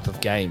this type of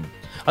game.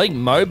 I think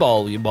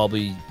mobile, you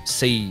probably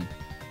see,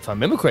 if I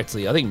remember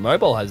correctly, I think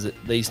mobile has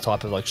these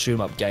type of like shoot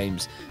 'em up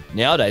games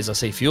nowadays. I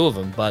see a few of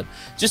them, but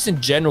just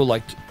in general,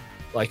 like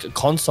a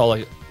console,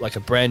 like a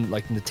brand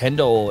like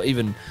Nintendo or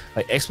even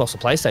like Xbox or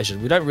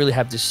PlayStation, we don't really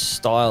have this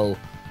style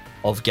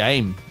of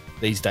game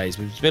these days.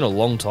 It's been a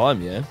long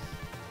time, yeah.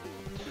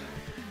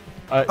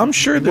 I'm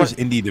sure there's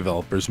indie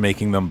developers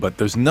making them, but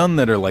there's none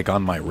that are like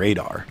on my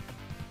radar.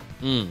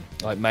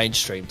 Like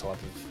mainstream type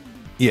of.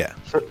 Yeah.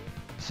 So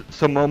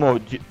Momo,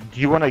 do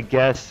you want to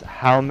guess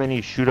how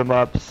many shoot 'em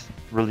ups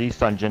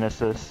released on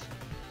Genesis?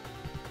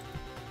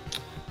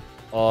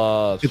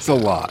 It's a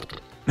lot.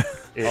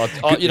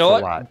 You know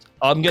what?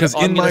 Because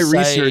in my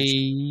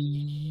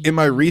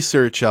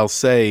research, I'll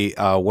say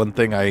one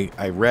thing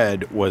I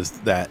read was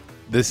that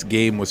this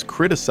game was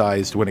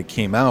criticized when it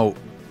came out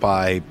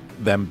by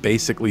them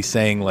basically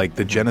saying like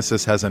the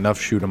Genesis has enough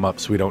shoot 'em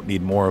ups, we don't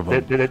need more of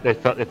them. They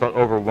felt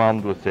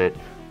overwhelmed with it.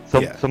 So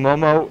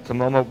Momo,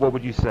 what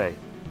would you say?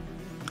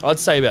 I'd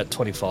say about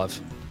 25.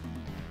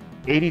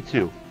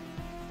 82.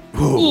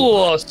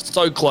 Oh,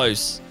 so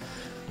close.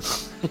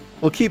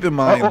 Well, keep in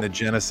mind the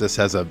Genesis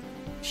has a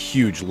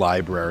huge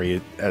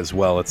library as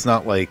well. It's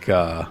not like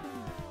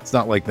It's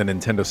not like the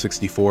Nintendo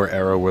 64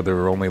 era where there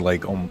were only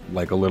like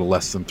a little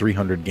less than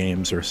 300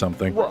 games or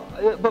something. Well,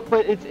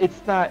 but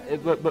it's not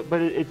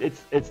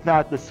it's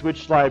not the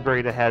Switch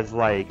library that has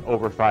like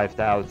over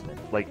 5,000.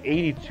 Like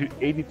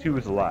 82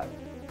 is a lot.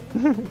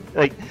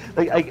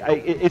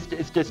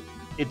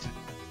 It's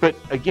but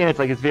again, it's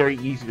like it's very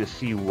easy to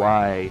see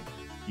why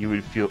you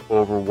would feel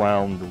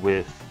overwhelmed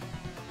with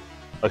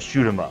a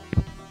shoot 'em up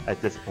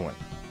at this point.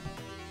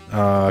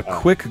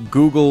 Quick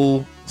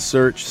Google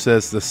search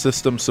says the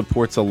system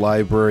supports a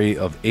library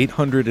of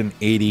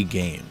 880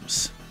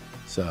 games.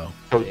 So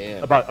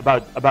Damn.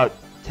 about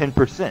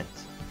 10%.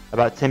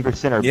 About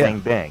 10% are Yeah. Bang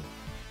Bang.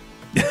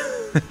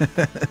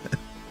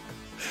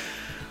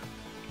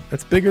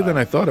 that's bigger than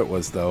I thought it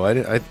was, though.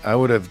 I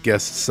would have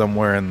guessed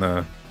somewhere in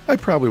the. I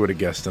probably would have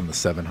guessed in the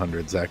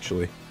 700s,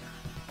 actually.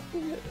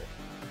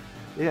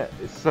 Yeah.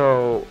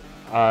 So,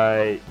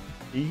 but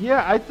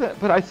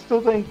I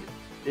still think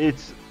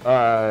it's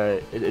a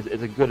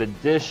good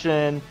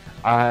addition.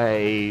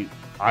 I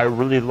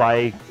really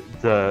like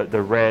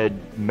the red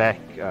mech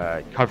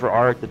cover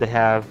art that they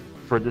have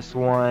for this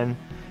one,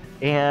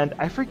 and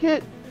I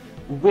forget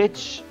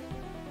which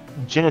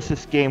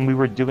Genesis game we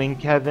were doing,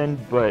 Kevin.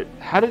 But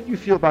how did you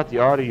feel about the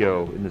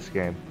audio in this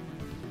game?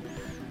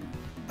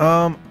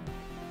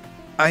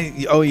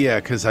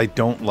 Because I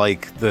don't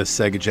like the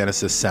Sega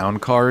Genesis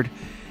sound card.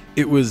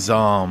 It was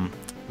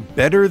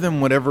better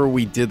than whatever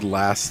we did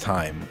last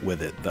time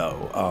with it,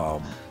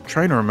 though.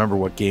 Trying to remember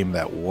what game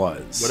that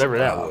was. Whatever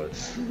that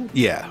was.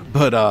 Yeah,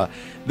 but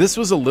this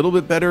was a little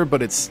bit better,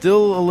 but it's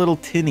still a little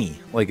tinny.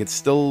 Like, it's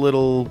still a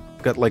little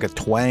got like a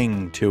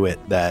twang to it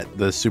that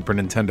the Super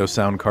Nintendo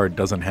sound card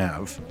doesn't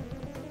have.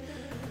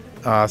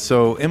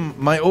 So in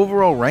my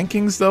overall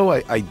rankings, though,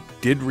 I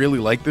did really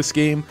like this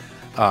game.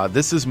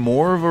 This is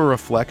more of a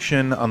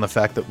reflection on the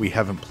fact that we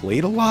haven't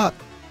played a lot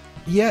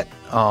yet.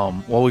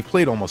 Well, we've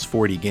played almost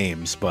 40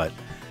 games, but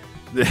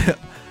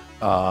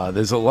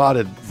there's a lot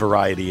of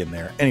variety in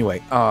there.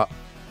 Anyway,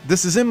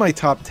 this is in my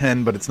top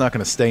 10, but it's not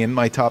going to stay in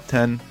my top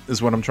 10,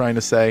 is what I'm trying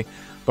to say.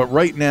 But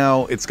right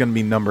now, it's going to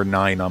be number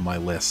 9 on my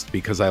list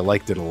because I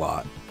liked it a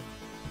lot.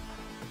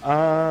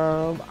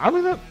 I'm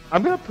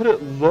gonna put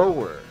it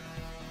lower.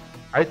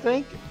 I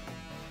think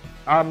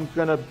I'm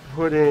gonna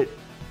put it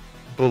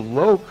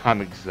below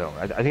Comic Zone.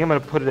 I think I'm gonna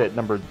put it at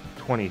number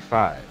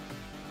 25.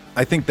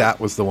 I think that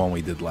was the one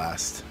we did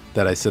last.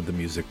 That I said the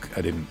music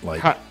I didn't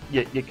like.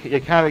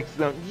 Comic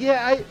Zone.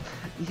 It's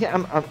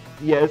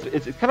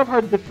kind of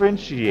hard to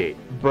differentiate,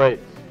 but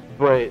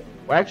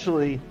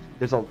actually,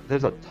 there's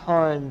a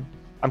ton.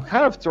 I'm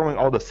kind of throwing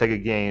all the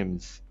Sega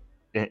games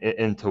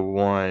into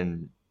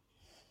one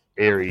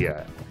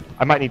area.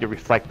 I might need to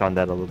reflect on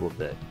that a little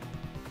bit.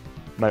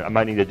 I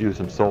might need to do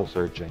some soul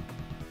searching.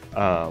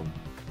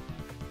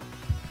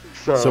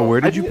 So where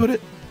did you put it?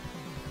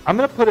 I'm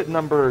gonna put it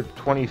number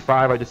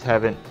 25. I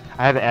haven't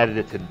added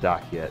it to the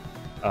doc yet.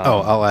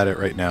 I'll add it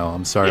right now.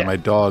 I'm sorry, Yeah. my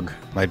dog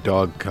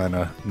kind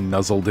of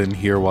nuzzled in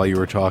here while you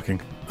were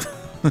talking.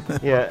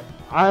 Yeah,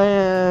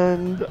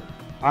 and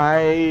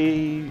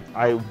I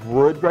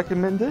would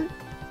recommend it,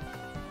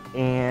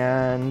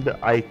 and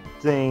I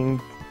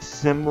think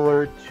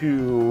similar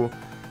to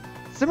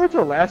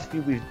the last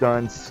few we've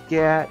done,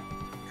 Scat,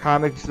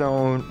 Comic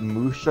Zone,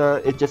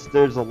 Musha.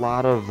 There's a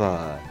lot of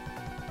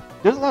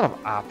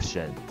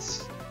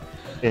options.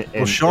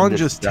 Well, Sean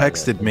just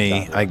texted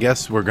me. I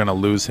guess we're going to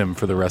lose him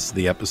for the rest of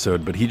the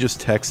episode, but he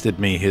just texted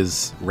me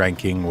his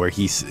ranking where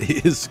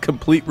his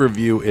complete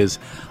review is,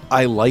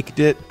 I liked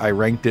it. I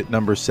ranked it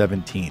number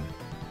 17.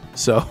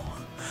 So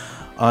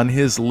on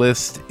his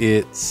list,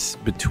 it's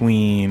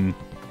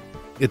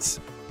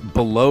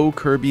below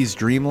Kirby's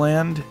Dream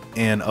Land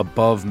and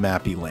above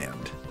Mappy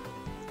Land.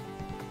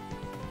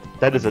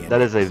 That is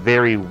a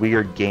very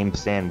weird game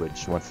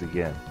sandwich once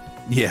again.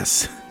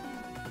 Yes.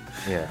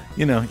 Yeah.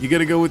 You got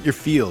to go with your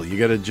feel. You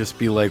got to just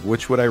be like,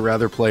 which would I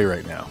rather play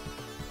right now?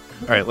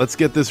 All right, let's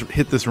hit this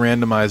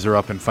randomizer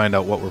up and find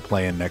out what we're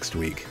playing next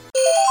week.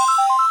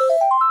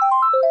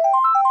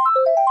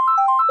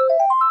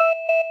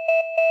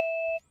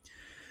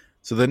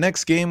 So the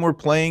next game we're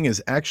playing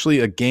is actually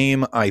a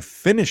game I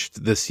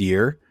finished this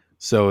year,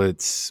 so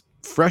it's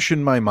fresh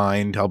in my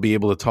mind. I'll be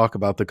able to talk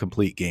about the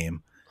complete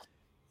game.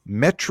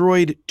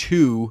 Metroid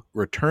 2: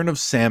 Return of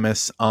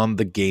Samus on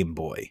the Game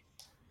Boy.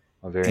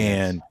 Oh, very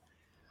And nice.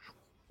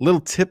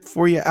 little tip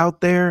for you out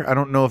there. I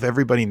don't know if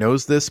everybody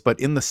knows this, but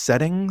in the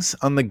settings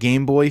on the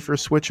Game Boy for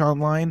Switch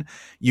Online,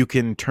 you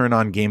can turn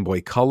on Game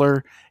Boy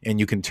Color and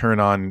you can turn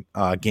on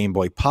Game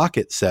Boy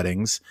Pocket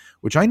settings,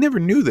 which I never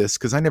knew this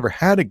because I never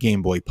had a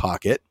Game Boy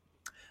Pocket.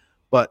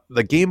 But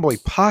the Game Boy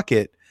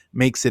Pocket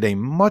makes it a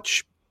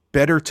much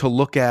better to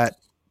look at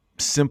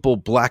simple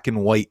black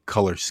and white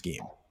color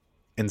scheme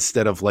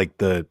instead of like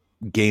the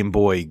Game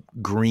Boy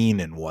green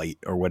and white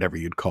or whatever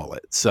you'd call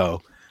it.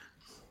 So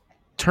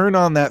turn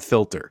on that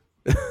filter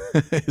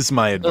is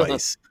my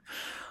advice.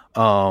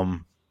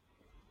 That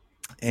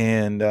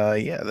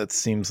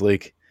seems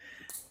like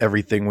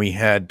everything we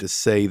had to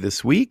say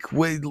this week.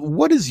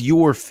 What is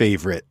your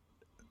favorite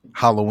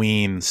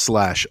Halloween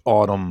 /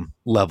 autumn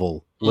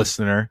level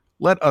listener,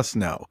 let us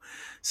know.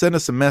 Send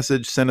us a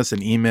message, send us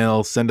an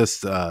email, send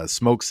us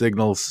smoke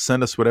signals,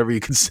 send us whatever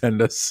you can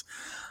send us.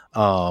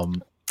 Our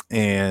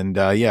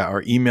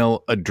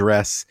email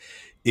address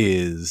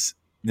is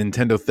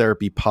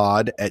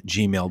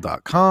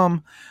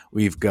nintendotherapypod@gmail.com.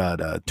 We've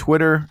got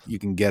Twitter. You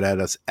can get at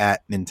us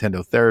at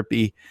Nintendo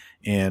Therapy,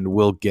 and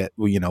we'll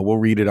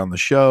read it on the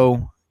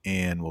show,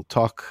 and we'll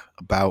talk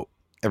about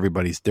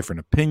everybody's different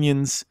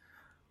opinions.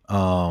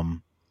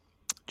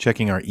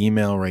 Checking our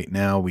email right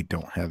now, we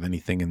don't have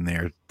anything in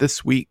there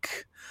this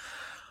week.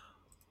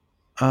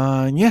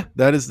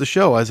 That is the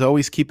show. As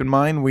always, keep in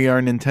mind, we are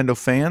Nintendo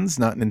fans,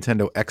 not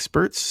Nintendo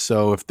experts.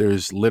 So if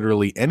there's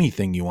literally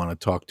anything you want to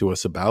talk to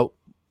us about,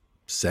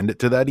 send it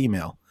to that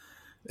email.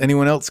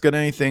 Anyone else got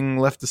anything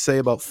left to say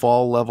about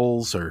fall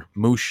levels or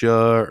Musha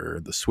or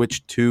the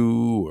Switch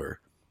 2 or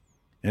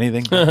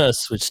anything?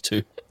 Switch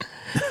 2.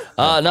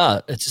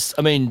 No, it's just,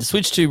 I mean,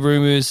 Switch 2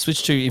 rumors,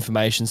 Switch 2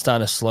 information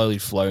starting to slowly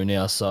flow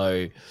now.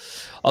 So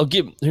I'll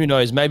give, who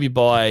knows, maybe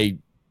by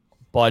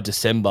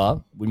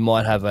December, we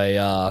might have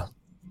a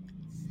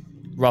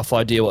rough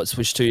idea what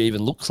Switch 2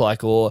 even looks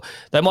like, or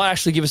they might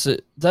actually give us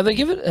have they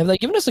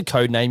given us a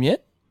code name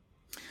yet?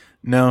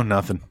 No,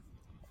 nothing.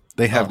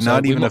 They have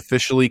not even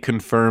officially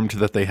confirmed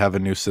that they have a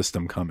new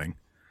system coming.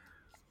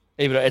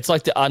 Even it's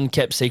like the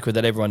unkept secret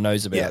that everyone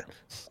knows about. Yeah.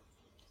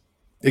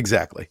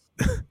 Exactly.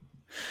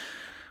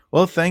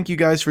 Well, thank you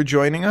guys for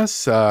joining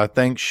us.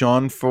 Thanks,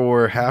 Sean,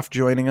 for half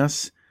joining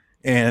us.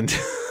 And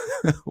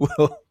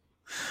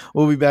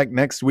we'll be back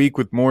next week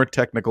with more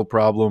technical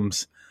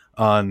problems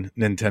on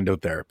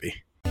Nintendo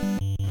Therapy.